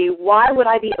 3, why would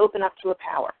I be open up to a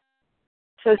power?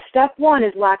 So step 1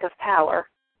 is lack of power.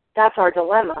 That's our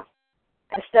dilemma.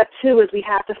 And step 2 is we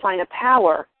have to find a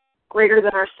power greater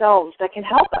than ourselves that can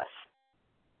help us.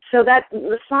 So that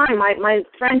the sign, my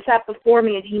friend sat before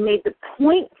me and he made the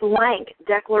point-blank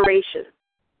declaration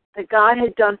that God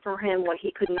had done for him what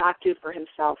he could not do for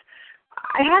himself.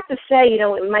 I have to say,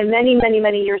 in my many, many,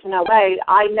 many years in LA,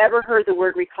 I never heard the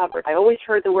word recovered. I always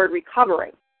heard the word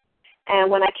recovering.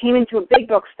 And when I came into a big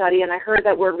book study and I heard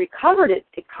that word recovered, it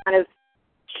kind of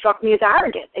struck me as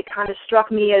arrogant. It kind of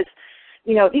struck me as,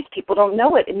 these people don't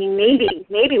know it. I mean,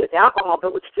 maybe with alcohol,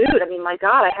 but with food, my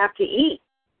God, I have to eat.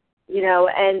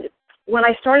 And when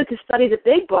I started to study the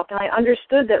big book and I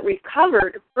understood that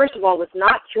recovered, first of all, was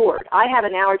not cured. I have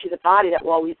an allergy to the body that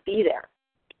will always be there.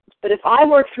 But if I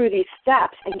work through these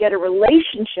steps and get a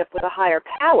relationship with a higher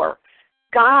power,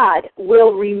 God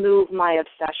will remove my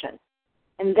obsession.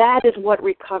 And that is what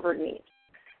recovered means.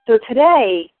 So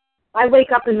today, I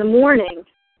wake up in the morning,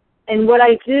 and what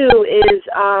I do is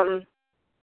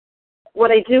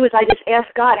what I do is I just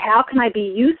ask God, how can I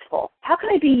be useful? How can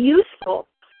I be useful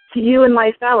to you and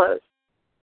my fellows?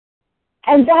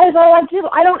 And that is all I do.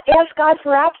 I don't ask God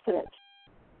for abstinence.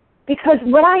 Because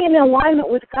when I am in alignment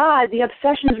with God, the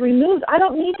obsession is removed. I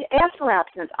don't need to ask for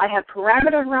abstinence. I have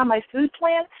parameters around my food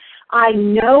plan. I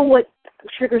know what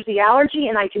triggers the allergy,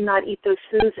 and I do not eat those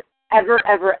foods ever,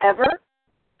 ever, ever.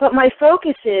 But my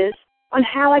focus is on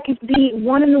how I can be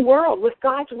one in the world with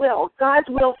God's will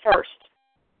first.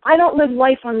 I don't live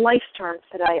life on life's terms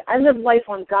today. I live life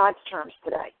on God's terms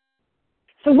today.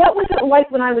 So what was it like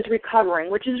when I was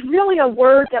recovering, which is really a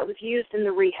word that was used in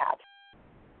the rehab,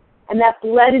 and that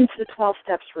bled into the 12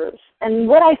 Steps Ruth. And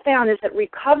what I found is that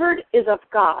recovered is of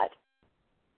God.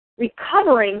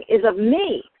 Recovering is of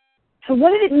me. So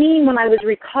what did it mean when I was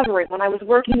recovering, when I was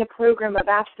working a program of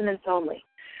abstinence only?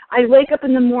 I wake up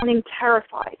in the morning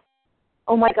terrified.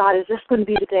 Oh, my God, is this going to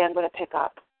be the day I'm going to pick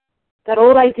up? That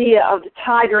old idea of the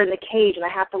tiger in the cage, and I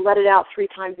have to let it out 3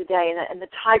 times a day, and the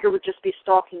tiger would just be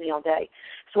stalking me all day.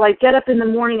 So I'd get up in the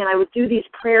morning, and I would do these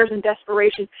prayers in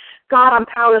desperation. God, I'm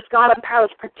powerless. God, I'm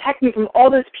powerless. Protect me from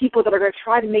all those people that are going to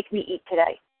try to make me eat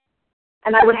today.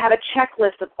 And I would have a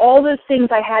checklist of all those things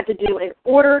I had to do in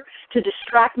order to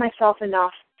distract myself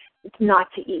enough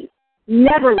not to eat.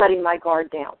 Never letting my guard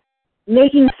down.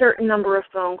 Making a certain number of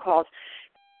phone calls.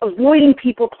 Avoiding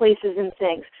people, places, and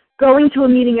things. Going to a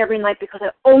meeting every night because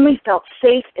I only felt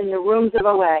safe in the rooms of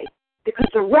OA. Because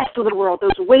the rest of the world,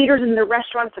 those waiters in the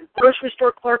restaurants, the grocery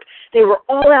store clerk, they were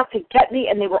all out to get me,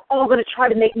 and they were all going to try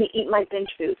to make me eat my binge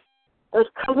food. Those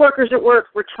coworkers at work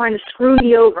were trying to screw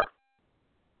me over.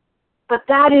 But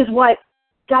that is what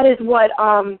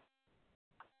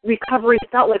recovery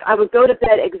felt like. I would go to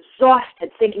bed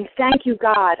exhausted, thinking, thank you,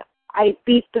 God, I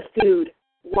beat the food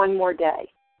one more day.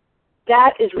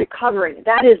 That is recovering.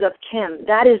 That is of Kim.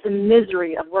 That is the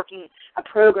misery of working a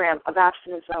program of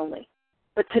abstinence only.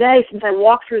 But today, since I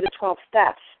walk through the 12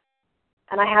 steps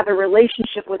and I have a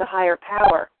relationship with a higher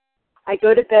power, I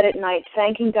go to bed at night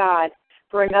thanking God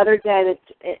for another day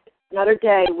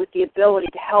with the ability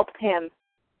to help him,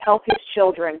 help his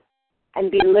children,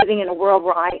 and be living in a world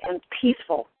where I am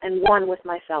peaceful and one with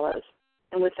my fellows.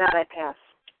 And with that, I pass.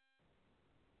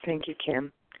 Thank you,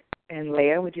 Kim. And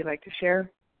Leah, would you like to share?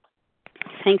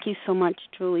 Thank you so much,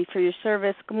 Julie, for your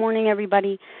service. Good morning,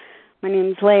 everybody. My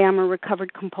name is Leah. I'm a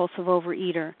recovered compulsive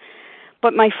overeater.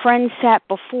 But my friend sat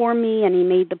before me, and he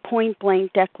made the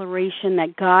point-blank declaration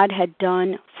that God had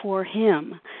done for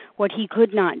him what he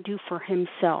could not do for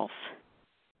himself.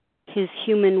 His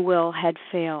human will had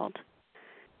failed.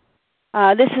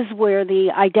 This is where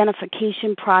the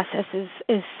identification process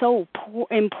is so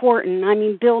important. I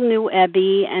mean, Bill knew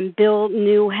Ebby, and Bill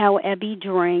knew how Ebby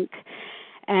drank,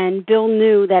 and Bill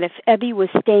knew that if Ebby was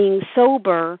staying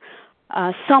sober,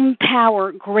 some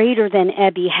power greater than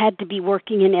Ebby had to be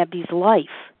working in Ebby's life.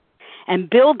 And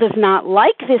Bill does not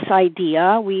like this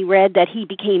idea. We read that he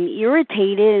became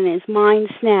irritated and his mind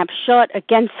snapped shut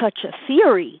against such a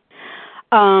theory.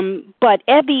 But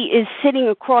Ebby is sitting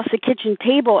across the kitchen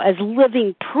table as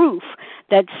living proof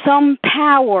that some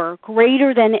power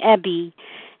greater than Ebby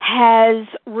has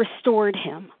restored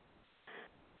him.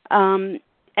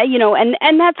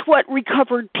 And that's what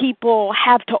recovered people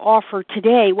have to offer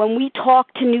today. When we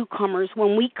talk to newcomers,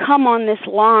 when we come on this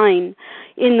line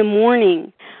in the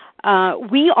morning,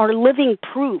 we are living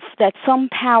proof that some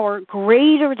power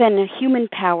greater than a human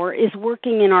power is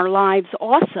working in our lives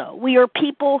also. We are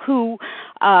people who,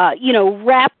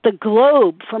 wrap the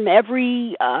globe from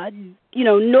every,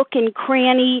 nook and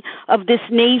cranny of this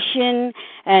nation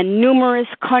and numerous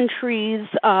countries.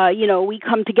 We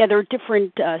come together,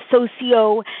 different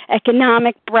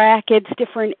socioeconomic brackets,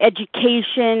 different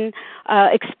education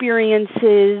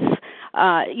experiences,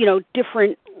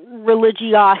 different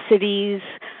religiosities.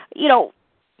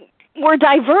 We're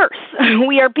diverse.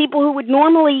 We are people who would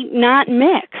normally not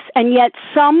mix, and yet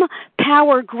some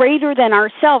power greater than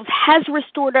ourselves has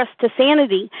restored us to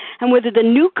sanity, and whether the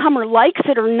newcomer likes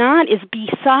it or not is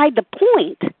beside the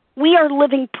point. We are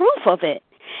living proof of it.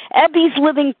 Ebby's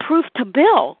living proof to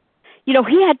Bill. He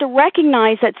had to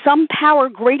recognize that some power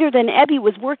greater than Ebby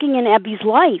was working in Ebby's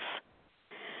life.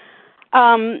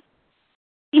 And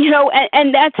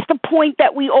that's the point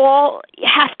that we all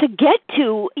have to get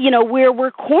to, where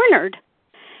we're cornered.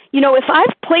 If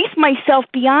I've placed myself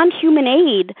beyond human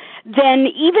aid, then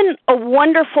even a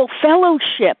wonderful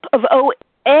fellowship of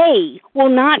OA will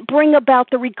not bring about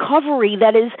the recovery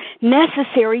that is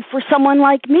necessary for someone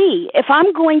like me. If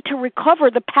I'm going to recover,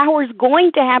 the power is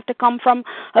going to have to come from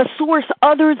a source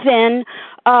other than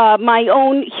my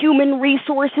own human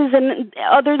resources and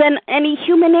other than any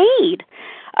human aid.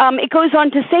 It goes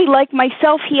on to say, like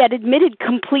myself, he had admitted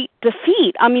complete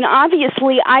defeat. I mean,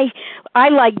 obviously, I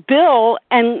like Bill,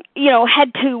 and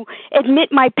had to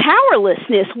admit my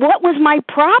powerlessness. What was my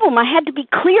problem? I had to be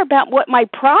clear about what my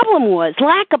problem was.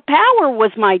 Lack of power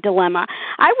was my dilemma.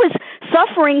 I was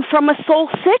suffering from a soul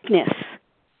sickness.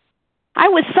 I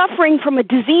was suffering from a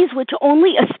disease which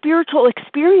only a spiritual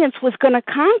experience was going to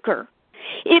conquer.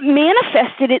 It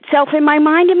manifested itself in my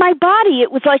mind and my body.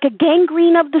 It was like a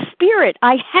gangrene of the spirit.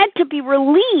 I had to be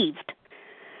relieved.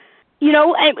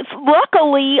 And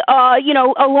luckily,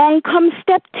 along comes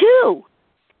step 2.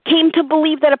 Came to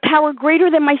believe that a power greater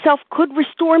than myself could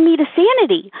restore me to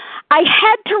sanity. I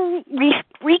had to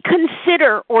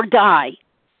reconsider or die.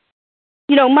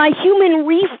 My human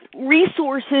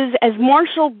resources as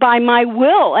marshaled by my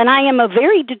will, and I am a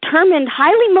very determined,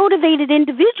 highly motivated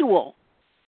individual.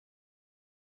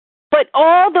 But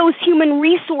all those human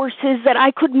resources that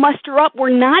I could muster up were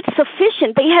not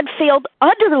sufficient. They had failed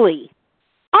utterly.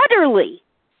 Utterly.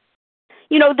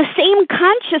 The same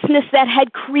consciousness that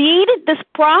had created this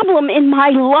problem in my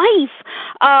life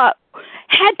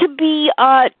had to be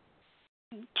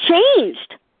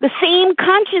changed. The same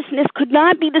consciousness could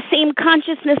not be the same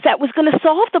consciousness that was going to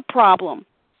solve the problem.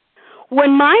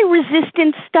 When my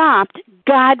resistance stopped,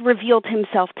 God revealed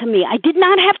himself to me. I did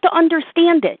not have to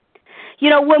understand it.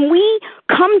 When we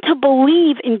come to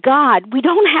believe in God, we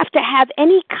don't have to have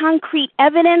any concrete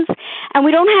evidence, and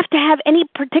we don't have to have any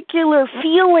particular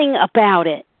feeling about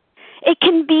it. It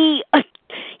can be,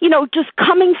 just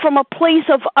coming from a place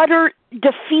of utter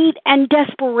defeat and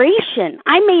desperation.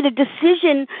 I made a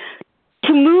decision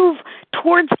to move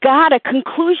towards God, a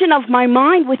conclusion of my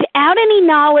mind, without any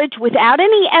knowledge, without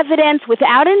any evidence,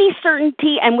 without any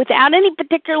certainty, and without any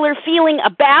particular feeling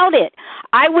about it.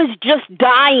 I was just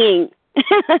dying.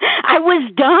 I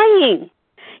was dying,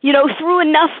 through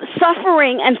enough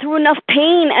suffering and through enough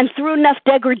pain and through enough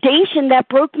degradation that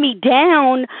broke me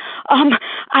down.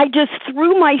 I just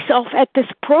threw myself at this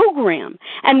program.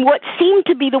 And what seemed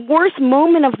to be the worst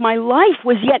moment of my life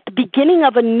was yet the beginning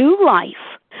of a new life.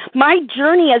 My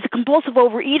journey as a compulsive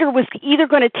overeater was either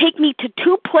going to take me to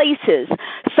 2 places,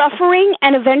 suffering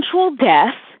and eventual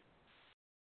death,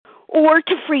 or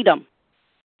to freedom.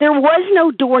 There was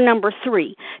no door number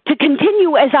 3. To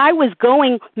continue as I was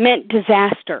going meant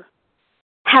disaster.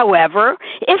 However,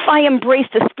 if I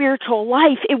embraced a spiritual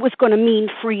life, it was going to mean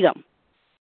freedom.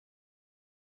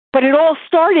 But it all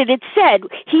started, it said,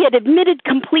 he had admitted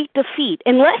complete defeat.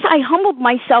 Unless I humbled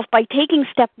myself by taking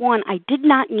step 1, I did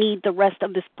not need the rest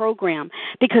of this program.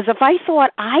 Because if I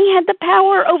thought I had the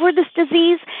power over this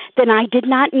disease, then I did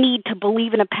not need to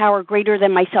believe in a power greater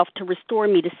than myself to restore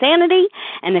me to sanity.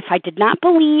 And if I did not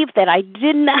believe that I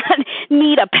did not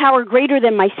need a power greater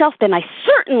than myself, then I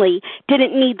certainly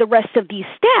didn't need the rest of these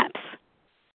steps.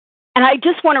 And I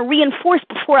just want to reinforce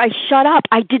before I shut up,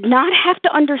 I did not have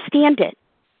to understand it.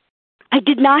 I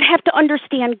did not have to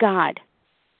understand God.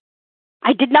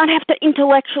 I did not have to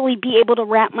intellectually be able to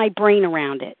wrap my brain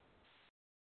around it.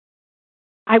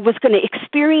 I was going to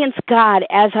experience God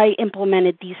as I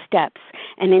implemented these steps.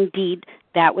 And indeed,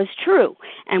 that was true.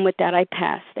 And with that, I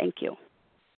pass. Thank you.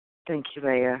 Thank you,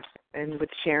 Leah. And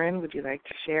with Sharon, would you like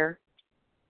to share?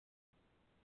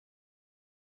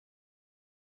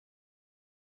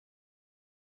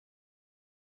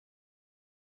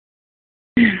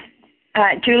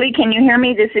 Julie, can you hear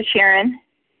me? This is Sharon.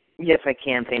 Yes, I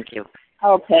can. Thank you.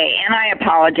 Okay, and I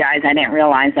apologize. I didn't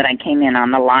realize that I came in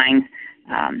on the line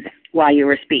while you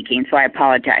were speaking, so I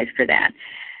apologize for that.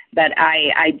 But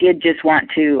I did just want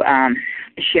to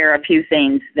share a few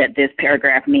things that this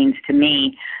paragraph means to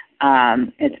me.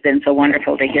 It's been so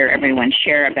wonderful to hear everyone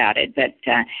share about it. But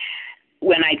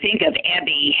when I think of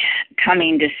Abby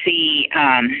coming to see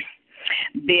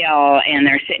Bill and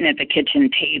they're sitting at the kitchen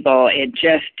table, it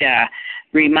just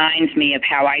reminds me of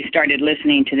how I started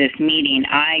listening to this meeting.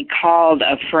 I called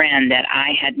a friend that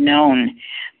I had known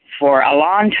for a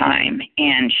long time,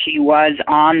 and she was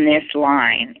on this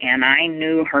line, and I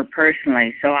knew her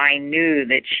personally, so I knew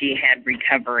that she had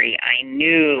recovery. I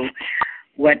knew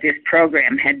what this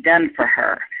program had done for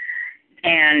her.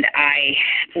 And I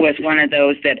was one of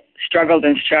those that struggled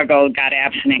and struggled, got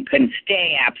abstinent, couldn't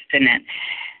stay abstinent.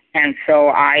 And so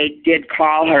I did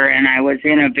call her, and I was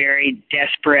in a very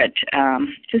desperate,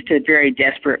 just a very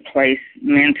desperate place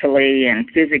mentally and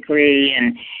physically.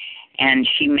 And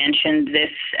she mentioned this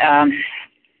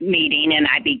meeting, and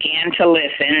I began to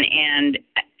listen. And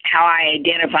how I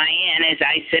identify in is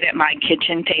I sit at my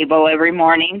kitchen table every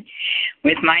morning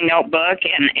with my notebook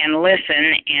and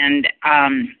listen. And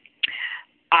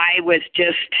I was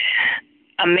just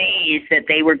amazed that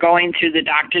they were going through the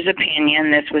doctor's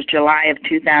opinion. This was July of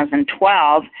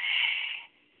 2012.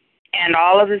 And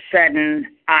all of a sudden,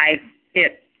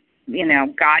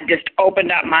 God just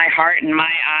opened up my heart and my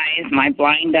eyes, my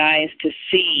blind eyes, to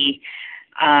see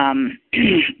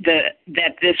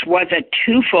that this was a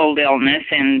twofold illness,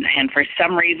 and for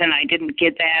some reason I didn't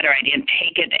get that, or I didn't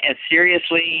take it as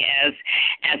seriously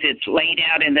as it's laid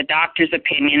out in the doctor's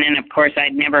opinion. And of course,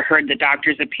 I'd never heard the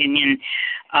doctor's opinion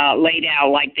laid out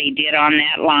like they did on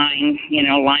that line,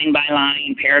 line by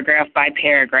line, paragraph by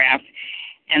paragraph.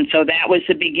 And so that was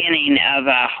the beginning of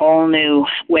a whole new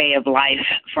way of life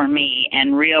for me,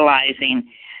 and realizing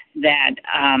that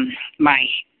my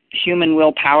human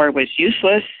willpower was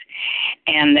useless,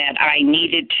 and that I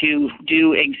needed to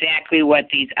do exactly what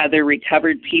these other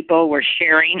recovered people were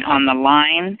sharing on the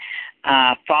line,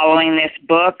 following this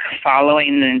book,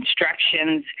 following the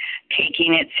instructions,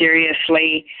 taking it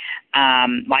seriously,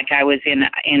 like I was in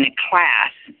a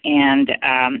class. And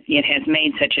it has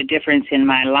made such a difference in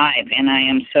my life, and I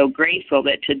am so grateful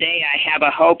that today I have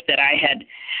a hope that I had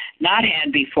not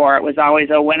had before. It was always,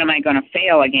 when am I going to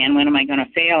fail again? When am I going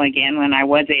to fail again? When I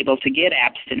was able to get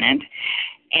abstinent.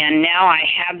 And now I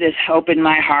have this hope in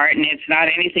my heart, and it's not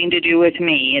anything to do with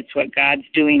me. It's what God's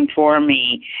doing for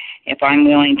me if I'm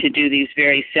willing to do these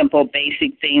very simple,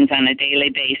 basic things on a daily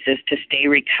basis to stay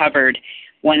recovered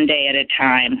one day at a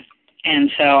time. And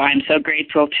so I'm so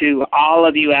grateful to all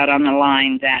of you out on the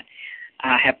line that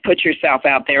have put yourself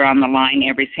out there on the line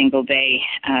every single day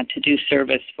to do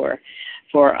service for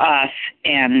us.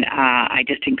 And I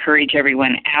just encourage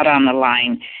everyone out on the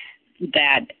line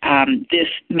that this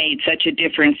made such a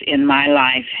difference in my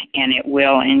life, and it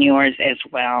will in yours as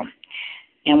well.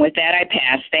 And with that, I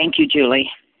pass. Thank you, Julie.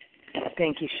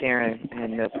 Thank you, Sharon,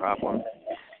 and no problem.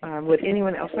 Would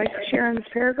anyone else like to share on this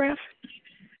paragraph?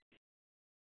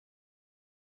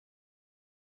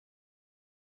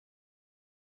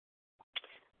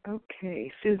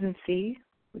 Okay, Susan C.,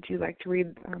 would you like to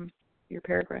read your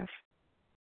paragraph?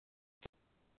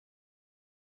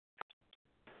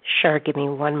 Sure, give me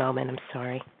one moment. I'm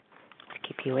sorry to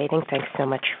keep you waiting. Thanks so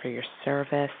much for your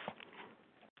service.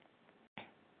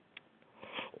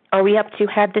 Are we up to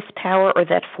Had This Power, or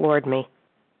that floored me?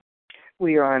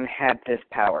 We are on Had This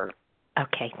Power.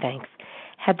 Okay, thanks.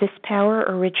 Had this power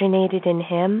originated in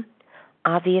him?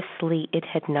 Obviously it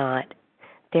had not.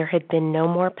 There had been no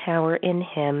more power in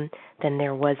him than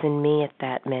there was in me at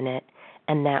that minute,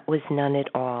 and that was none at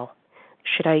all.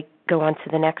 Should I go on to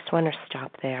the next one or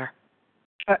stop there?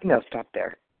 No, stop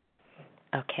there.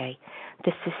 Okay.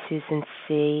 This is Susan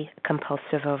C.,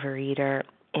 compulsive overeater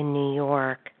in New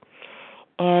York.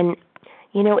 And,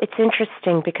 it's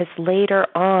interesting because later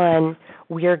on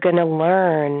we're going to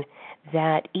learn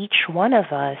that each one of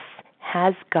us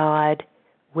has God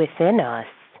within us.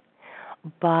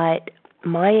 But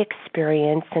my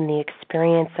experience and the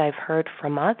experience I've heard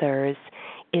from others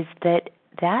is that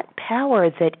power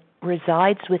that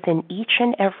resides within each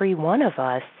and every one of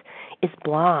us is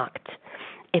blocked.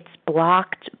 It's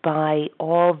blocked by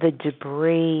all the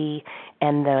debris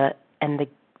and the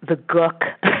gook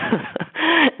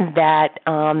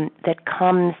that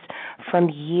comes from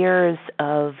years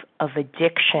of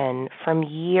addiction, from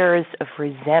years of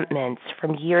resentments,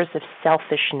 from years of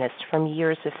selfishness, from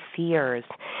years of fears.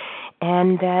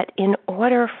 And that in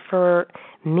order for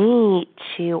me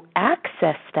to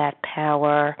access that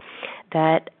power,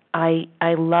 that I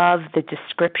love the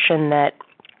description that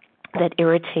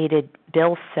irritated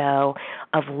Bill so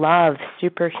of love,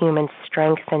 superhuman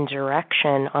strength, and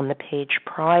direction on the page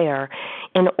prior.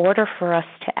 In order for us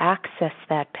to access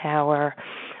that power,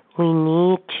 we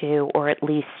need to, or at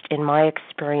least in my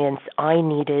experience, I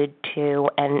needed to,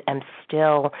 and am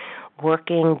still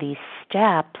working these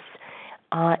steps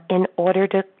in order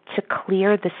to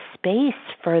clear the space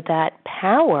for that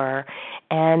power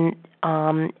and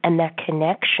that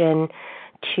connection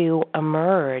to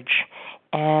emerge.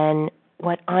 And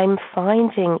what I'm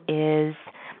finding is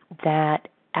that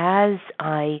as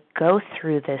I go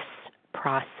through this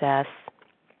process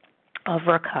of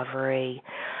recovery,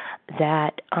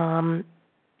 that I'm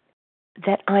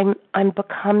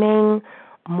becoming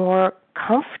more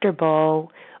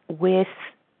comfortable with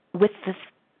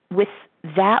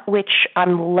that which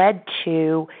I'm led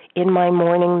to in my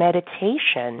morning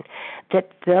meditation,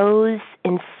 that those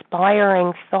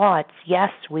inspiring thoughts, yes,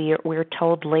 we're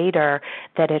told later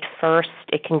that at first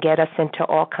it can get us into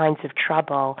all kinds of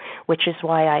trouble, which is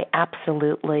why I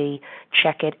absolutely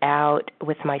check it out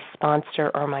with my sponsor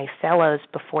or my fellows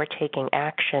before taking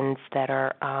actions that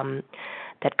are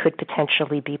that could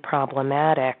potentially be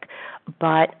problematic.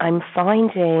 But I'm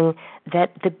finding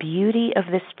that the beauty of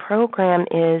this program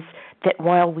is that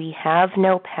while we have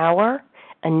no power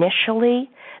initially,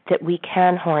 that we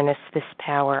can harness this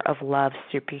power of love,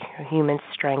 superhuman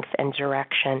strength, and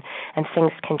direction, and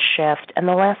things can shift. And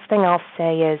the last thing I'll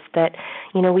say is that,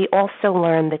 we also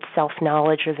learned that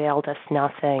self-knowledge availed us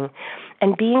nothing.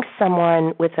 And being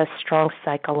someone with a strong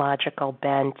psychological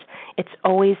bent, it's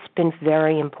always been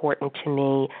very important to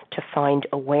me to find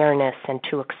awareness and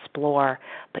to explore.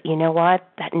 But you know what?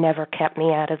 That never kept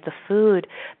me out of the food,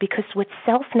 because what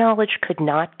self-knowledge could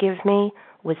not give me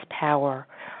was power.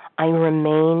 I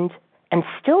remained and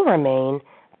still remain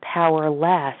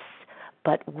powerless,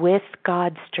 but with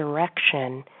God's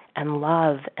direction and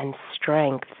love and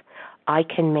strength, I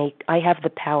have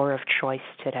the power of choice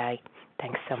today.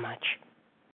 Thanks so much.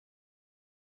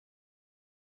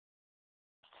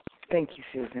 Thank you,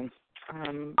 Susan.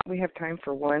 We have time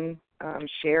for one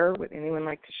share. Would anyone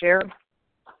like to share?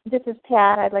 This is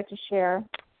Pat. I'd like to share.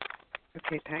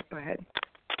 Okay, Pat, go ahead.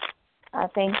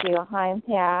 Thank you. Hi, I'm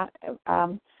Pat.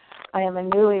 I am a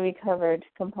newly recovered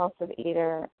compulsive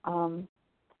eater, and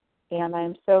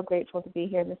I'm so grateful to be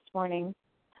here this morning.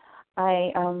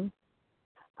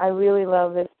 I really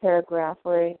love this paragraph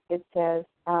where it says,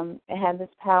 it had this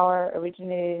power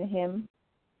originated in him?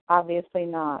 Obviously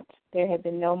not. There had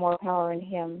been no more power in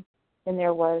him than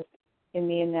there was in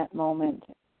me in that moment,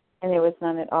 and there was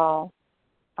none at all.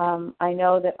 I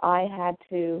know that I had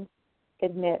to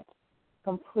admit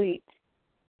complete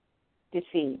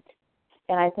defeat.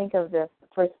 And I think of the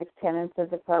first 6 tenets of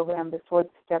the program before the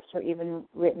steps were even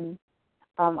written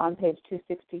on page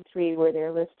 263 where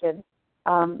they're listed,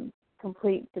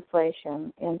 complete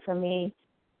deflation. And for me,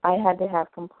 I had to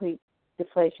have complete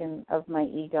deflation of my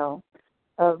ego,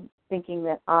 of thinking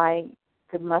that I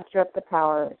could muster up the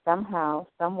power somehow,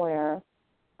 somewhere,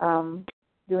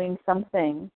 doing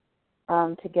something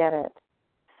to get it.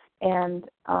 And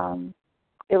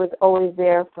it was always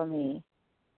there for me,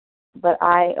 but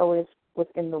I always was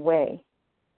in the way.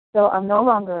 So I'm no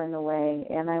longer in the way,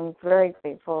 and I'm very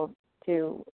grateful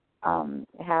to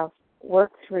have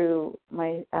worked through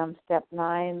my step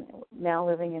 9, now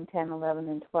living in 10, 11,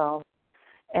 and 12.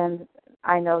 And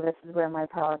I know this is where my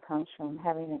power comes from,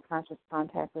 having a conscious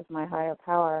contact with my higher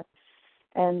power,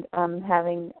 and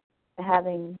having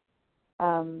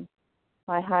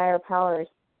my higher power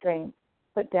strength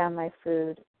put down my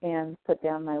food and put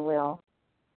down my will.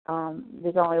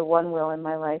 There's only one will in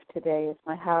my life today. It's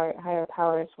my higher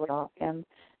power's will, and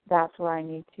that's where I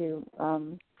need to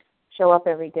show up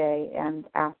every day and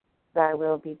ask thy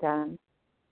will be done.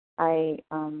 I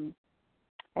am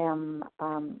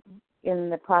in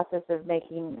the process of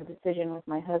making a decision with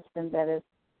my husband that has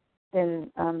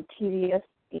been tedious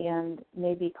and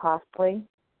maybe costly,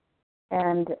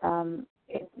 and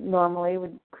it normally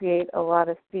would create a lot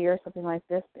of fear, something like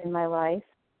this, in my life.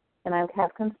 And I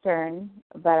have concern,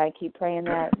 but I keep praying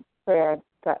that prayer,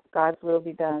 God's will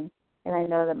be done. And I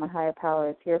know that my higher power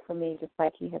is here for me, just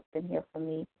like he has been here for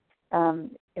me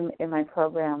in my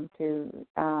program, to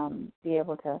be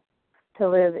able to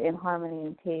live in harmony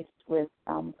and peace with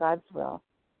God's will,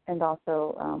 and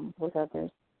also with others.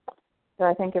 So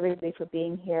I thank everybody for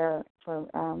being here, for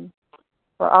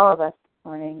all of us this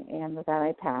morning, and with that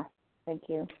I pass. Thank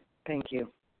you. Thank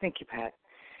you. Thank you, Pat.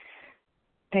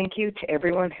 Thank you to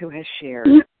everyone who has shared.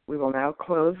 We will now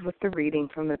close with the reading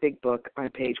from the Big Book on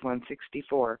page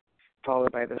 164,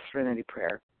 followed by the Serenity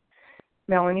Prayer.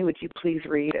 Melanie, would you please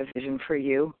read A Vision for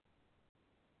You?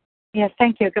 Yes,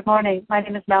 thank you. Good morning. My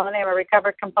name is Melanie. I'm a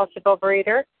recovered compulsive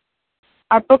overeater.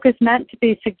 Our book is meant to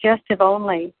be suggestive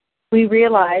only. We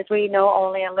realize we know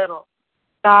only a little.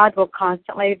 God will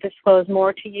constantly disclose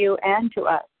more to you and to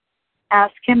us.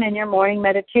 Ask him in your morning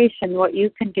meditation what you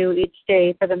can do each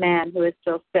day for the man who is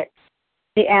still sick.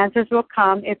 The answers will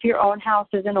come if your own house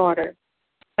is in order.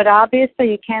 But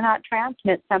obviously you cannot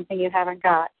transmit something you haven't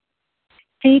got.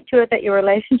 See to it that your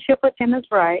relationship with him is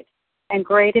right, and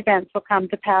great events will come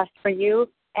to pass for you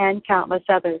and countless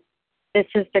others. This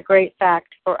is the great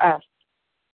fact for us.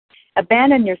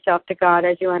 Abandon yourself to God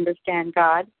as you understand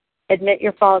God. Admit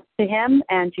your faults to him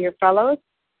and to your fellows.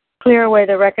 Clear away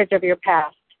the wreckage of your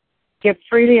past. Give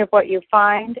freely of what you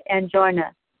find and join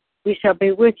us. We shall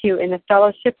be with you in the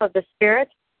fellowship of the Spirit,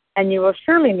 and you will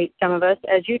surely meet some of us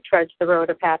as you trudge the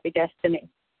road of happy destiny.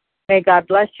 May God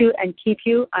bless you and keep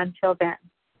you until then.